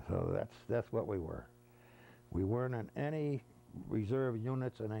 So that's what we were. We weren't in any reserve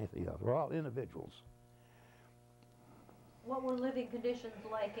units and anything else. We're all individuals. What were living conditions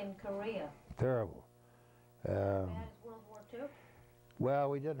like in Korea? Terrible. Bad as World War II? Well,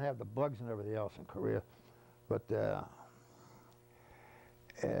 we didn't have the bugs and everything else in Korea, but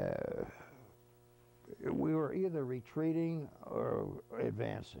we were either retreating or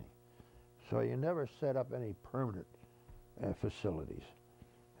advancing. So you never set up any permanent facilities.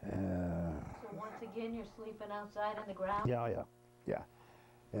 So once again, you're sleeping outside on the ground? Yeah.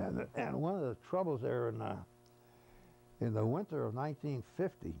 And one of the troubles there in the winter of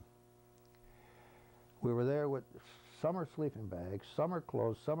 1950, we were there with summer sleeping bags, summer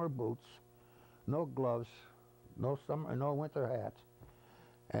clothes, summer boots, no gloves, no winter hats,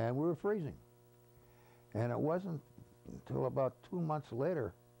 and we were freezing. And it wasn't until about 2 months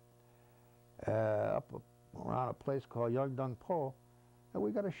later, up around a place called Yeongdong-po, that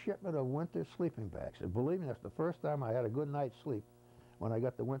we got a shipment of winter sleeping bags. And believe me, that's the first time I had a good night's sleep when I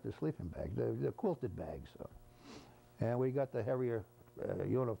got the winter sleeping bags, the quilted bags. And we got the heavier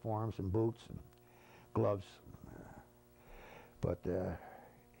uniforms and boots and gloves. But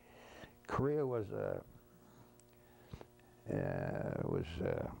Korea was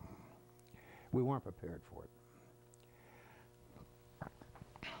we weren't prepared for it.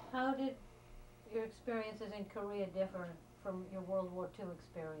 How did your experiences in Korea differ from your World War II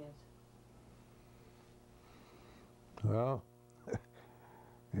experience? Well,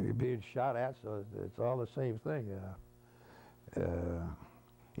 you're being shot at, so it's all the same thing.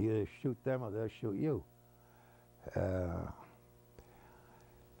 You either shoot them or they'll shoot you.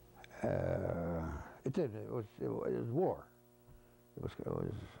 It was war. It was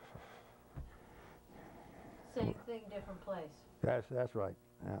Same thing, different place. That's right.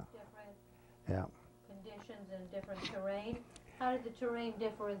 Yeah. Different Yeah. conditions and different terrain. How did the terrain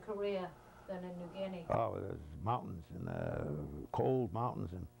differ in Korea than in New Guinea? Oh, there's mountains and cold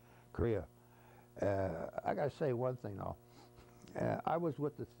mountains in Korea. I gotta say one thing though. I was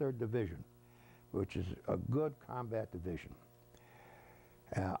with the 3rd Division, which is a good combat division.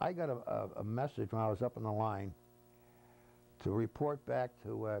 I got a message when I was up in the line to report back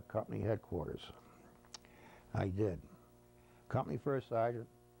to company headquarters. I did. Company First Sergeant,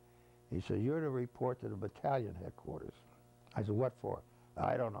 he said, you're to report to the battalion headquarters. I said, what for?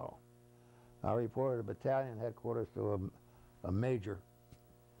 I don't know. I reported to battalion headquarters to a major,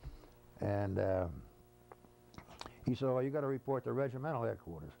 and he said, well, you got to report to regimental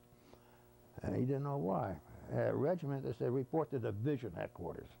headquarters. And he didn't know why. Regiment, they said, report to division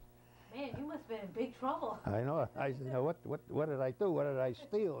headquarters. Man, you must have been in big trouble. I know. I said, no, what did I do? What did I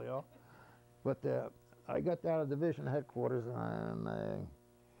steal, you know? But I got down to division headquarters, and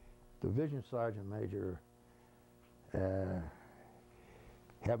Division Sergeant Major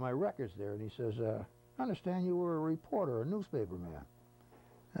had my records there, and he says, I understand you were a reporter, a newspaper man.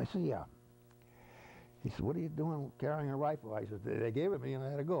 I said, yeah. He said, what are you doing carrying a rifle? I said, they gave it me and I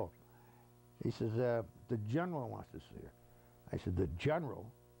had to go. He says, the general wants to see her. I said, the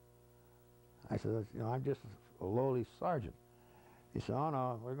general? I said, you know, I'm just a lowly sergeant. He said, oh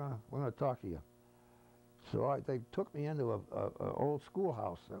no, we're gonna talk to you. So they took me into an old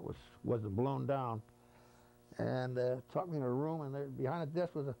schoolhouse that wasn't blown down, and took me in a room, and there, behind the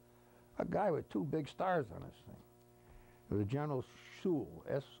desk was a guy with 2 big stars on his thing. It was a General Soule,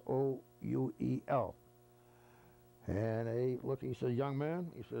 S-O-U-E-L. And he says, young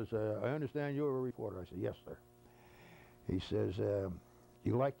man, he says, I understand you're a reporter. I said, yes, sir. He says,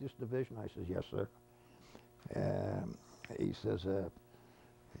 you like this division? I said, yes, sir. He says,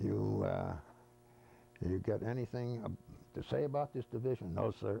 you got anything to say about this division?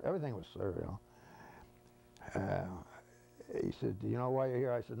 No, sir. Everything was sir, you know. He said, do you know why you're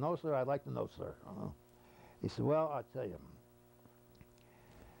here? I said, no, sir, I'd like to know, sir. He said, well, I'll tell you.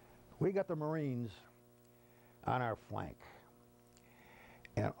 We got the Marines on our flank.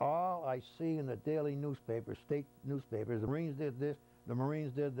 And all I see in the daily newspapers, state newspapers, the Marines did this, the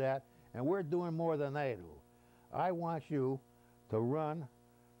Marines did that, and we're doing more than they do. I want you to run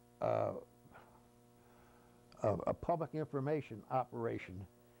a public information operation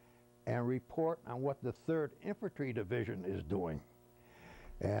and report on what the 3rd Infantry Division is doing.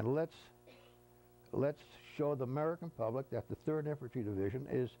 And let's show the American public that the 3rd Infantry Division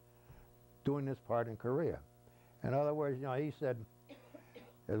is doing this part in Korea. In other words, you know, he said,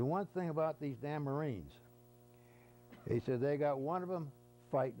 there's one thing about these damn Marines. He said they got one of them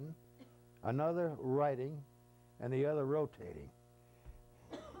fighting, another writing, and the other rotating.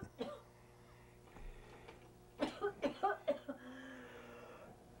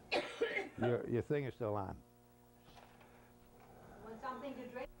 Your thing is still on. Want something to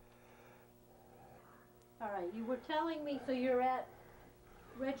drink? All right, you were telling me, so you're at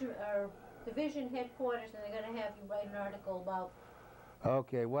division headquarters, and they're going to have you write an article about...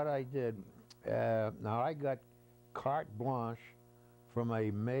 Okay, what I did, now I got carte blanche from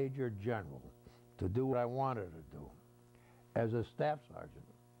a major general to do what I wanted to do as a staff sergeant.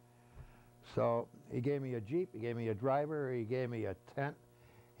 So he gave me a Jeep, he gave me a driver, he gave me a tent,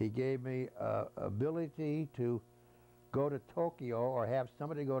 he gave me ability to go to Tokyo or have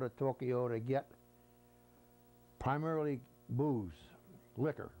somebody go to Tokyo to get primarily booze,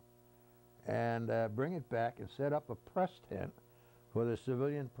 liquor, and bring it back and set up a press tent for the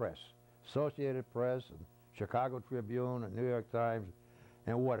civilian press, Associated Press and Chicago Tribune and New York Times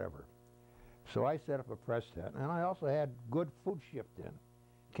and whatever. So I set up a press tent, and I also had good food shipped in,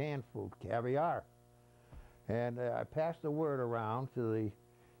 canned food, caviar. And I passed the word around to the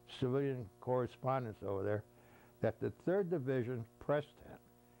civilian correspondents over there that the 3rd Division press tent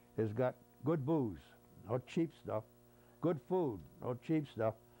has got good booze, no cheap stuff, good food, no cheap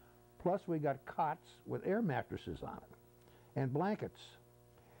stuff, plus we got cots with air mattresses on it and blankets.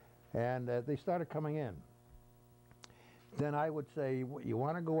 And they started coming in. Then I would say, you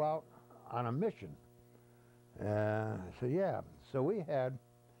want to go out on a mission? So yeah, so we had,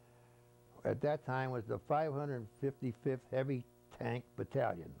 at that time was the 555th Heavy Tank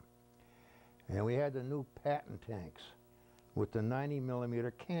Battalion. And we had the new Patton tanks with the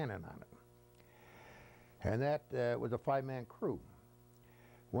 90mm cannon on it. And that was a 5-man crew.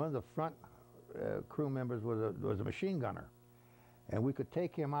 One of the front crew members was a machine gunner. And we could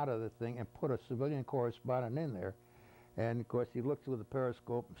take him out of the thing and put a civilian correspondent in there. And of course, he looked through the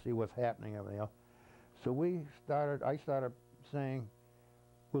periscope and see what's happening and everything else. So I started saying,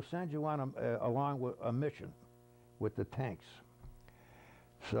 we'll send you on along with a mission with the tanks.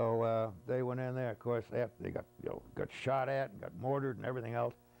 So they went in there. Of course, after they got shot at and got mortared and everything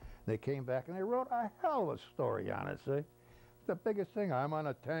else. They came back and they wrote a hell of a story on it. See, the biggest thing. I'm on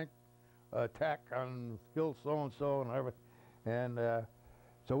a tank attack on hill so and so and everything. And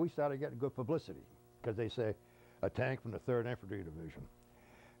so we started getting good publicity because they say a tank from the 3rd Infantry Division.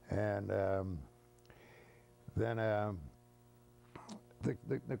 And then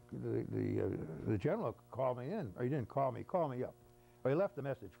the general called me in, or he didn't call me, he called me up. Well, he left a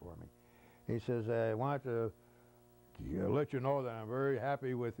message for me. He says, I wanted to let you know that I'm very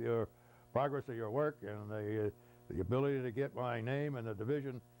happy with your progress of your work and the ability to get my name and the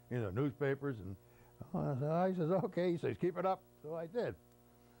division in the newspapers. And I says, okay. He says, keep it up. So I did.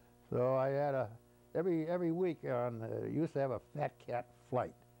 So I had every week used to have a Fat Cat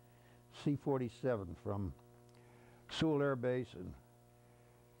flight, C-47 from Sewell Air Base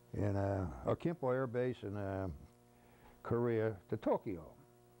and Okimpo Air Base in Korea to Tokyo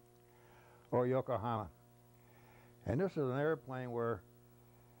or Yokohama. And this is an airplane where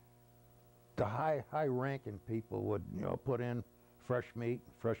the high-ranking people would, put in fresh meat,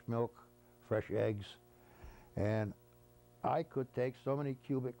 fresh milk, fresh eggs, and I could take so many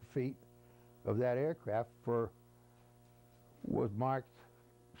cubic feet of that aircraft was marked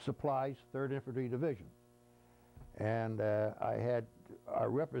supplies, 3rd Infantry Division. And I had a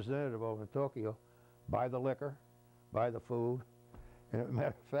representative over in Tokyo buy the liquor, buy the food. And as a matter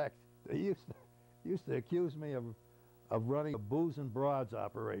of fact, they used to accuse me of running a booze and broads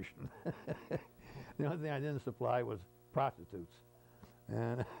operation. The only thing I didn't supply was prostitutes.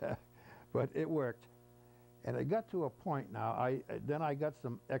 And but it worked. And it got to a point now, then I got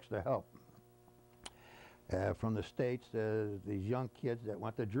some extra help from the States, these young kids that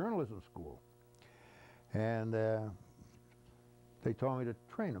went to journalism school. And they told me to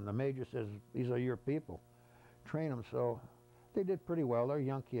train them. The major says, these are your people. Train them. So they did pretty well. They're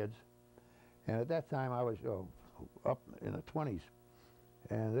young kids. And at that time, I was up in the 20s.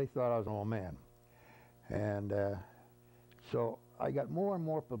 And they thought I was an old man. And so I got more and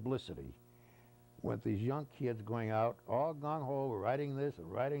more publicity with these young kids going out, all gung-ho, writing this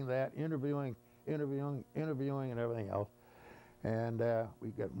and writing that, interviewing and everything else. And we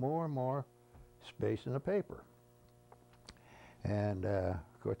got more and more space in the paper. And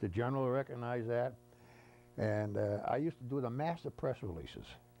of course the general recognized that. And I used to do the master press releases.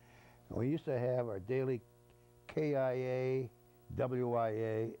 And we used to have our daily KIA,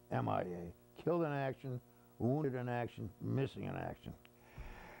 WIA, MIA, killed in action, wounded in action, missing in action.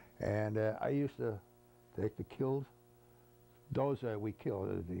 And I used to take the killed, those we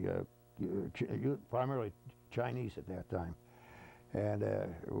killed, primarily Chinese at that time. And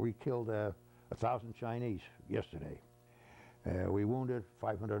we killed 1,000 Chinese yesterday. We wounded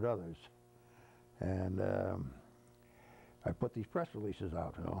 500 others. And I put these press releases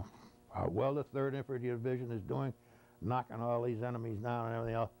out, how well the 3rd Infantry Division is doing, knocking all these enemies down and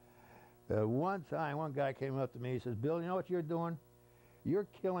everything else. One time, one guy came up to me, he says, Bill, you know what you're doing? You're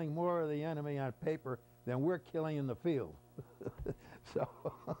killing more of the enemy on paper than we're killing in the field. So,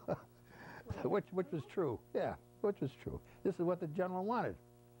 which was true, yeah, which was true. This is what the general wanted.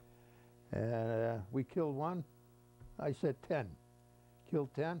 And we killed one, I said 10. Killed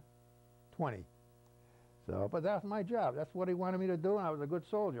 10, 20. So, but that's my job. That's what he wanted me to do, and I was a good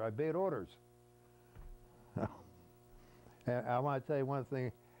soldier. I obeyed orders. And I want to tell you one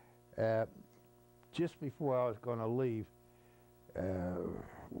thing. Just before I was going to leave,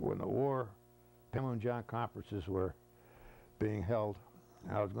 when the war, Penguin John conferences were being held,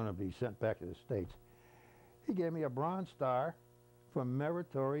 and I was going to be sent back to the States, he gave me a Bronze Star for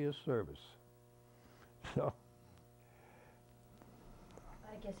meritorious service. So,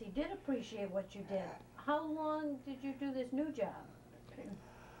 I guess he did appreciate what you did. How long did you do this new job?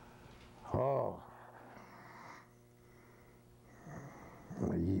 oh,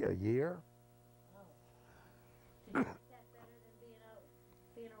 a year. Oh. Did you like that better than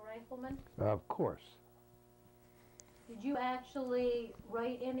being a rifleman? Of course. Did you actually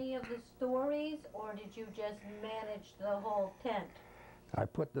write any of the stories, or did you just manage the whole tent? I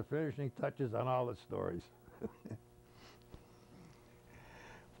put the finishing touches on all the stories.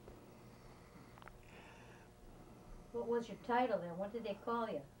 What was your title then? What did they call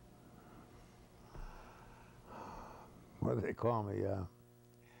you? What do they call me?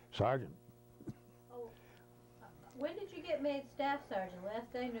 Sergeant. Oh, when did you get made staff sergeant?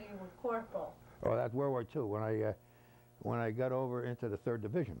 Last I knew you were corporal. Oh, that's World War II, when I got over into the 3rd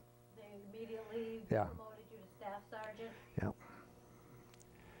Division. They immediately Yeah. promoted you to staff sergeant? Yeah.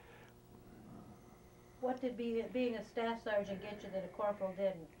 What did being a staff sergeant get you that a corporal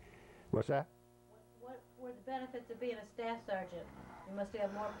didn't? What's that? What were the benefits of being a staff sergeant? You must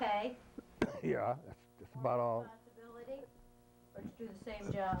have more pay, Yeah, that's about more all. responsibility, or did you do the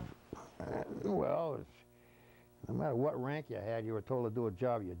same job? Well, no matter what rank you had, you were told to do a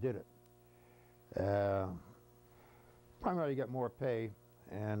job, you did it. Primarily you get more pay,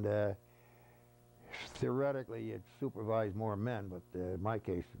 and theoretically you'd supervise more men, but in my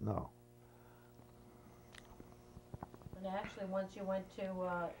case, no. And actually, once you went to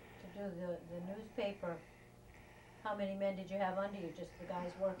do the newspaper, how many men did you have under you? Just the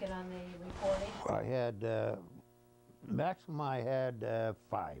guys working on the reporting? I had, maximum I had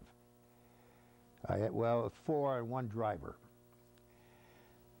 5. I had, well, 4 and 1 driver.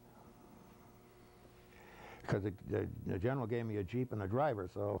 Because the general gave me a Jeep and a driver,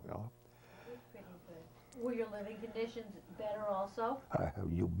 so, you know. That's pretty good. Were your living conditions better also?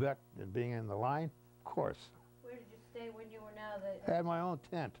 You bet, than being in the line, of course. Where did you stay when you were now the... I had my own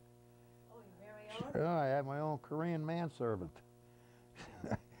tent. Oh, your very own? I had my own Korean manservant.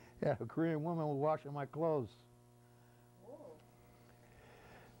 Yeah, a Korean woman was washing my clothes. Oh.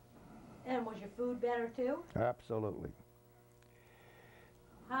 And was your food better too? Absolutely.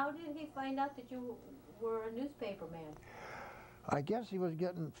 How did he find out that you were a newspaper man? I guess he was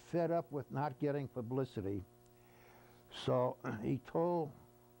getting fed up with not getting publicity. So he told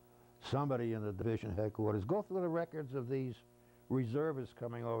somebody in the division headquarters, go through the records of these reservists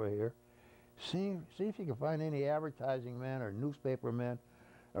coming over here, see if you can find any advertising men or newspaper men,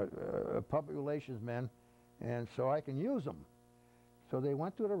 or public relations men, and so I can use them. So they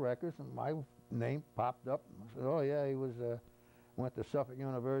went through the records, and my name popped up. I said, oh yeah, he was went to Suffolk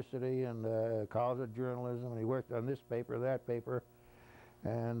University and College of Journalism, and he worked on this paper, that paper,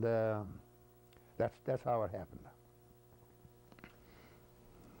 and that's how it happened.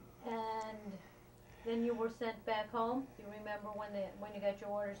 And then you were sent back home. Do you remember when you got your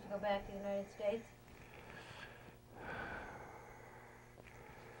orders to go back to the United States?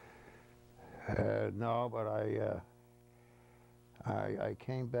 No, but I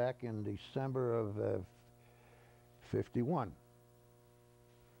came back in December of '51.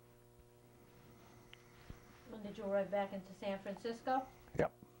 When did you arrive back into San Francisco?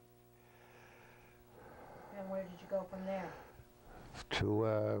 Yep. And where did you go from there?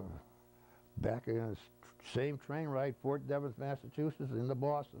 To back in the same train ride, Fort Devens, Massachusetts, into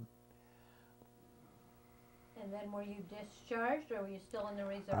Boston. And then were you discharged, or were you still in the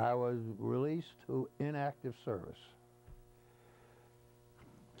reserve? I was released to inactive service.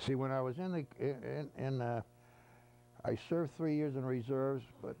 See, when I was I served 3 years in reserves,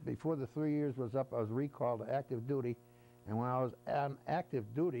 but before the 3 years was up, I was recalled to active duty. And when I was on active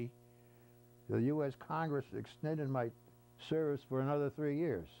duty, the U.S. Congress extended my service for another 3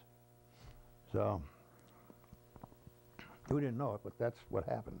 years. So, we didn't know it, but that's what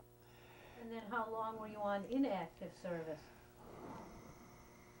happened. And then how long were you on inactive service?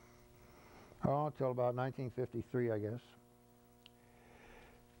 Oh, until about 1953, I guess.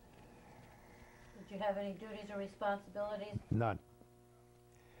 you have any duties or responsibilities? None.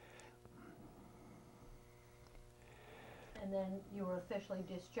 And then you were officially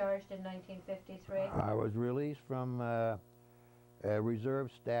discharged in 1953? I was released from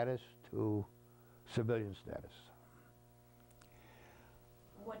reserve status to civilian status.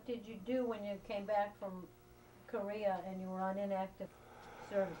 What did you do when you came back from Korea and you were on inactive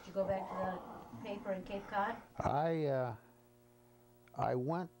service? Did you go back to the paper in Cape Cod? I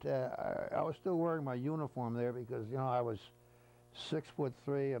went, I was still wearing my uniform there because, you know, I was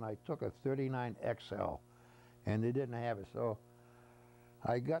 6'3" and I took a 39 XL and they didn't have it. So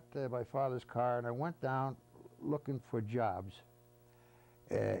I got my father's car and I went down looking for jobs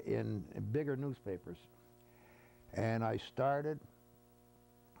in bigger newspapers. And I started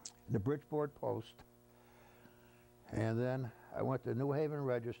the Bridgeport Post, and then I went to New Haven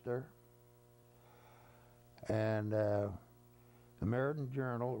Register and the Meriden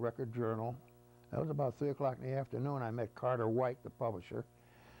Journal, Record Journal. That was about 3 o'clock in the afternoon. I met Carter White, the publisher,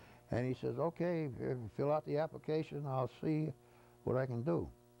 and he says, okay, fill out the application, I'll see what I can do.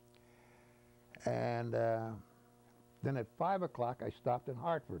 And then at 5 o'clock I stopped in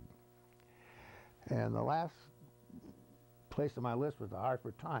Hartford. And the last place on my list was the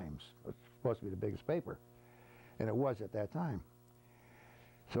Hartford Times. It was supposed to be the biggest paper, and it was at that time.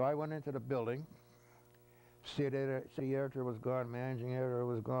 So I went into the building. City editor was gone, managing editor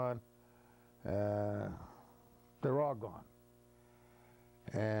was gone. They're all gone.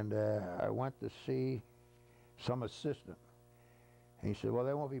 And I went to see some assistant. And he said, well,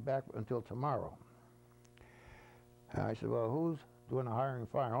 they won't be back until tomorrow. And I said, well, who's doing the hiring and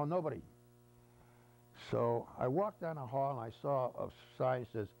firing? Oh, nobody. So I walked down the hall and I saw a sign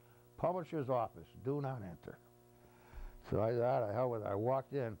that says, publisher's office, do not enter. So I thought, the hell with it. I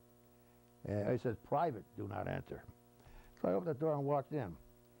walked in and it says, private, do not enter. So I opened the door and walked in.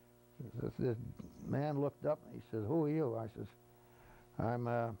 This man looked up and he says, who are you? I says, I'm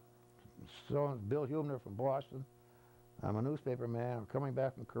Bill Huebner from Boston. I'm a newspaper man. I'm coming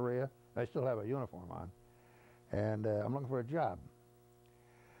back from Korea. I still have a uniform on. And I'm looking for a job.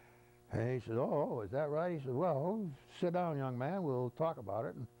 And he said, oh, is that right? He said, well, sit down, young man. We'll talk about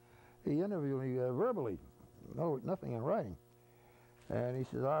it. And he interviewed me verbally. No, nothing in writing. And he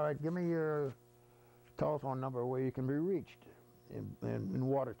says, all right, give me your telephone number where you can be reached in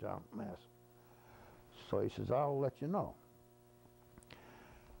Watertown, Mass. So he says, I'll let you know.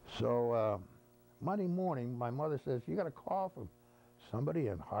 So Monday morning, my mother says, you got a call from somebody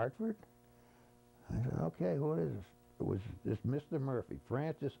in Hartford? I said, okay, who is this? It was this Mr. Murphy,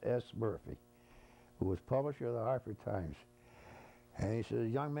 Francis S. Murphy, who was publisher of the Hartford Times. And he says,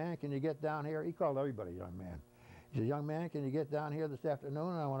 young man, can you get down here? He called everybody young man. He said, young man, can you get down here this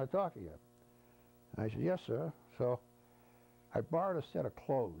afternoon? I want to talk to you. I said, yes, sir. So I borrowed a set of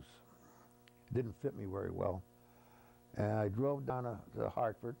clothes. It didn't fit me very well. And I drove down to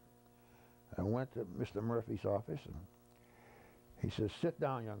Hartford. I went to Mr. Murphy's office, and he says, sit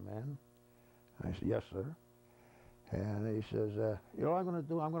down, young man. I said, yes, sir. And he says, you know what I'm going to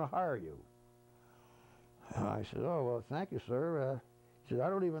do? I'm going to hire you. And I said, oh, well, thank you, sir. He said, I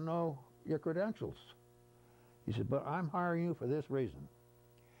don't even know your credentials. He said, but I'm hiring you for this reason.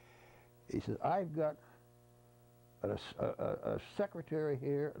 He said, I've got a secretary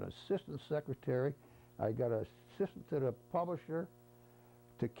here, an assistant secretary. I got an assistant to the publisher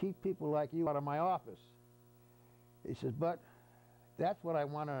to keep people like you out of my office. He says, but that's what I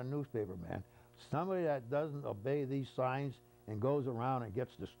want in a newspaper, man. Somebody that doesn't obey these signs and goes around and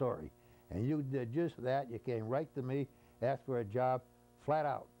gets the story. And you did just that. You came right to me, asked for a job, flat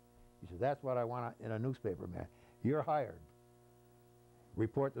out. He said, that's what I want in a newspaper, man. You're hired.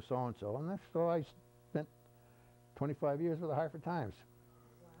 Report to so-and-so. And that's so I spent 25 years with the Hartford Times.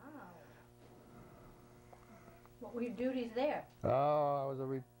 Wow. What were your duties there? Oh, I was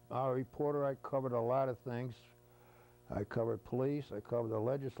a reporter. I covered a lot of things. I covered police. I covered the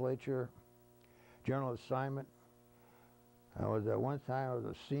legislature, general assignment. I was at one time I was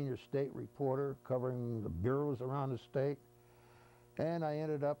a senior state reporter covering the bureaus around the state, and I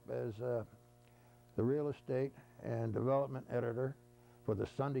ended up as the real estate and development editor for the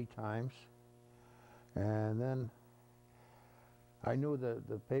Sunday Times. And then I knew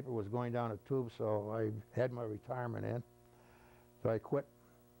the paper was going down a tube, so I had my retirement in. So I quit.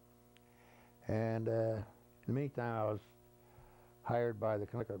 And in the meantime, I was hired by the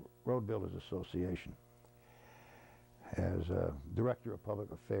Connecticut Road Builders Association as Director of Public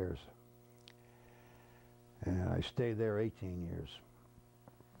Affairs. And I stayed there 18 years.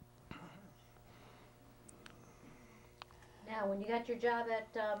 Now, when you got your job at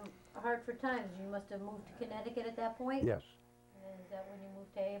Hartford Times, you must have moved to Connecticut at that point? Yes. And is that when you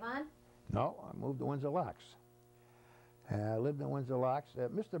moved to Avon? No, I moved to Windsor Locks. I lived in Windsor Locks.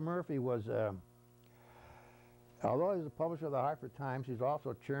 Mr. Murphy was, although he's the publisher of the Hartford Times, he's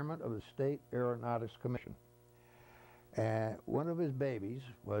also chairman of the State Aeronautics Commission. And one of his babies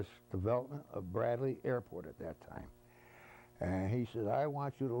was development of Bradley Airport at that time. And he said, I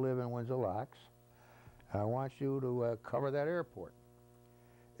want you to live in Windsor Locks. I want you to cover that airport.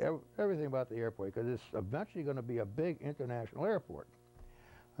 Everything about the airport, because it's eventually going to be a big international airport.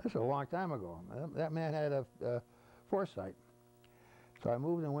 That's a long time ago. That man had a foresight. So I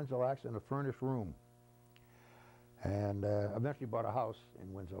moved in Windsor Locks in a furnished room, and eventually bought a house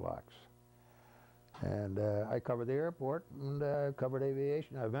in Windsor Locks. And I covered the airport, and I covered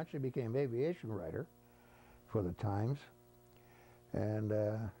aviation. I eventually became aviation writer for the Times. And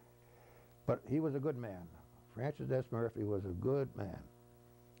but he was a good man. Francis S. Murphy was a good man.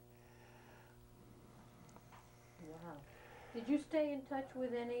 Wow. Did you stay in touch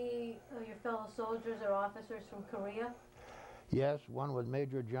with any of your fellow soldiers or officers from Korea? Yes, one was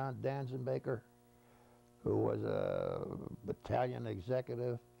Major John Danzenbaker, who was a battalion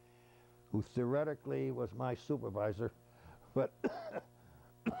executive, who theoretically was my supervisor, but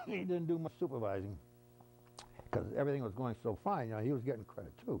he didn't do much supervising because everything was going so fine. You know, he was getting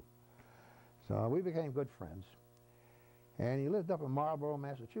credit too. So we became good friends. And he lived up in Marlborough,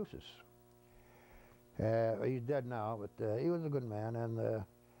 Massachusetts. He's dead now, but he was a good man. And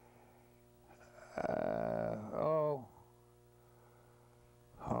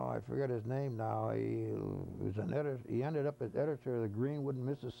I forget his name now. He was an editor. He ended up as editor of the Greenwood,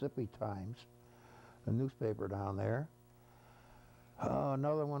 Mississippi Times, a newspaper down there.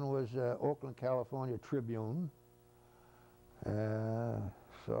 Another one was Oakland, California Tribune.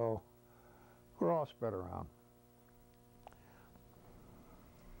 So we're all spread around.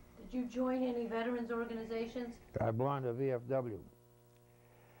 Did you join any veterans organizations? I belong to VFW.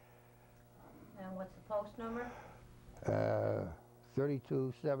 And what's the post number?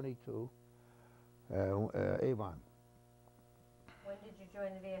 3272, Avon. When did you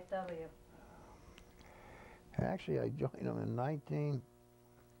join the VFW? Actually, I joined them in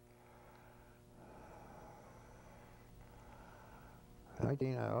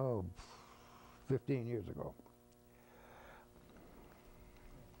 15 years ago.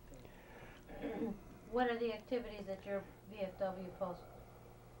 What are the activities that your VFW post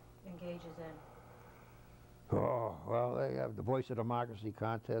engages in? Oh, well, they have the Voice of Democracy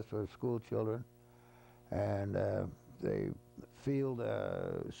contest for school children, and they field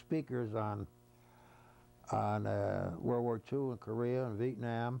speakers on World War II and Korea and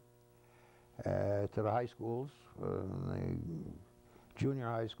Vietnam to the high schools, the junior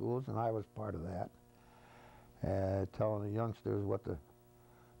high schools, and I was part of that, telling the youngsters what the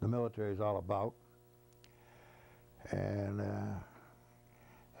military is all about, and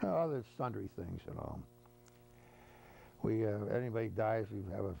other sundry things, you know. We, anybody dies, we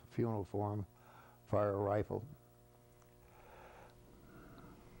have a funeral for him, fire a rifle.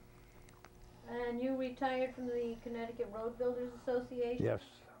 And you retired from the Connecticut Road Builders Associated? Yes.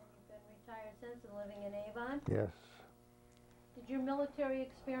 And you've been retired since and living in Avon? Yes. Did your military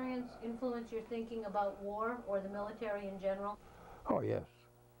experience influence your thinking about war or the military in general? Oh, yes.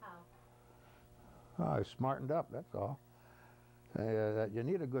 How? I smartened up, that's all. You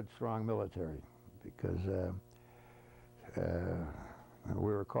need a good, strong military because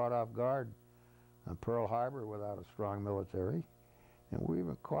we were caught off guard on Pearl Harbor without a strong military, and we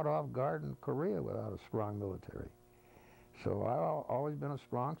were caught off guard in Korea without a strong military. So I've always been a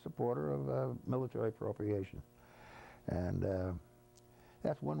strong supporter of military appropriation. And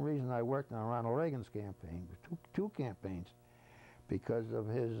that's one reason I worked on Ronald Reagan's campaign, two campaigns, because of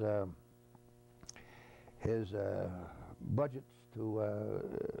his budgets to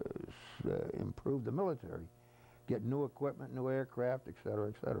improve the military, get new equipment, new aircraft, et cetera,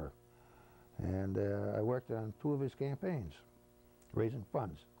 et cetera. And I worked on two of his campaigns, raising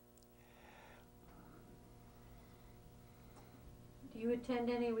funds. Do you attend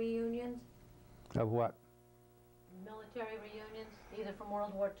any reunions? Of what? Military reunions, either from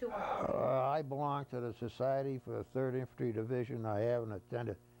World War II or I belong to the Society for the 3rd Infantry Division. I haven't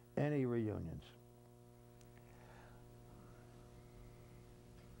attended any reunions.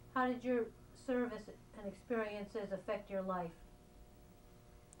 How did your service and experiences affect your life?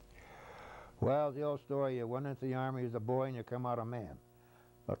 Well, the old story, you went into the Army as a boy and you come out a man,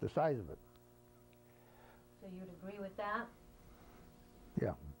 about the size of it. So you'd agree with that?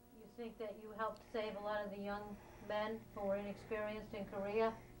 Yeah. You think that you helped save a lot of the young men who were inexperienced in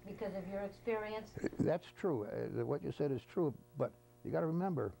Korea because of your experience? That's true. What you said is true, but you got to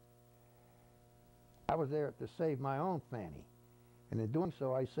remember, I was there to save my own fanny And in doing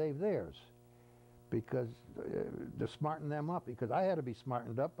so, I saved theirs, because to smarten them up, because I had to be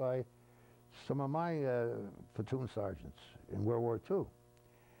smartened up by some of my platoon sergeants in World War II.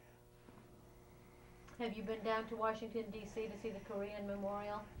 Have you been down to Washington, D.C. to see the Korean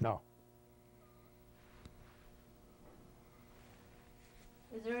Memorial? No.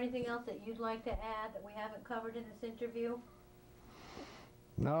 Is there anything else that you'd like to add that we haven't covered in this interview?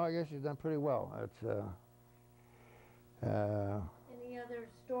 No, I guess you've done pretty well. It's, Any other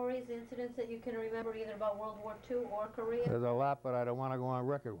stories, incidents that you can remember either about World War II or Korea? there's a lot, but I don't want to go on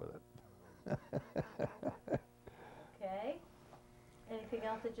record with it. Okay. Anything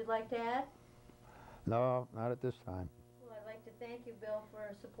else that you'd like to add? No, not at this time. Well, I'd like to thank you, Bill, for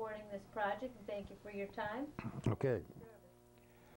supporting this project, and thank you for your time. Okay. Sure.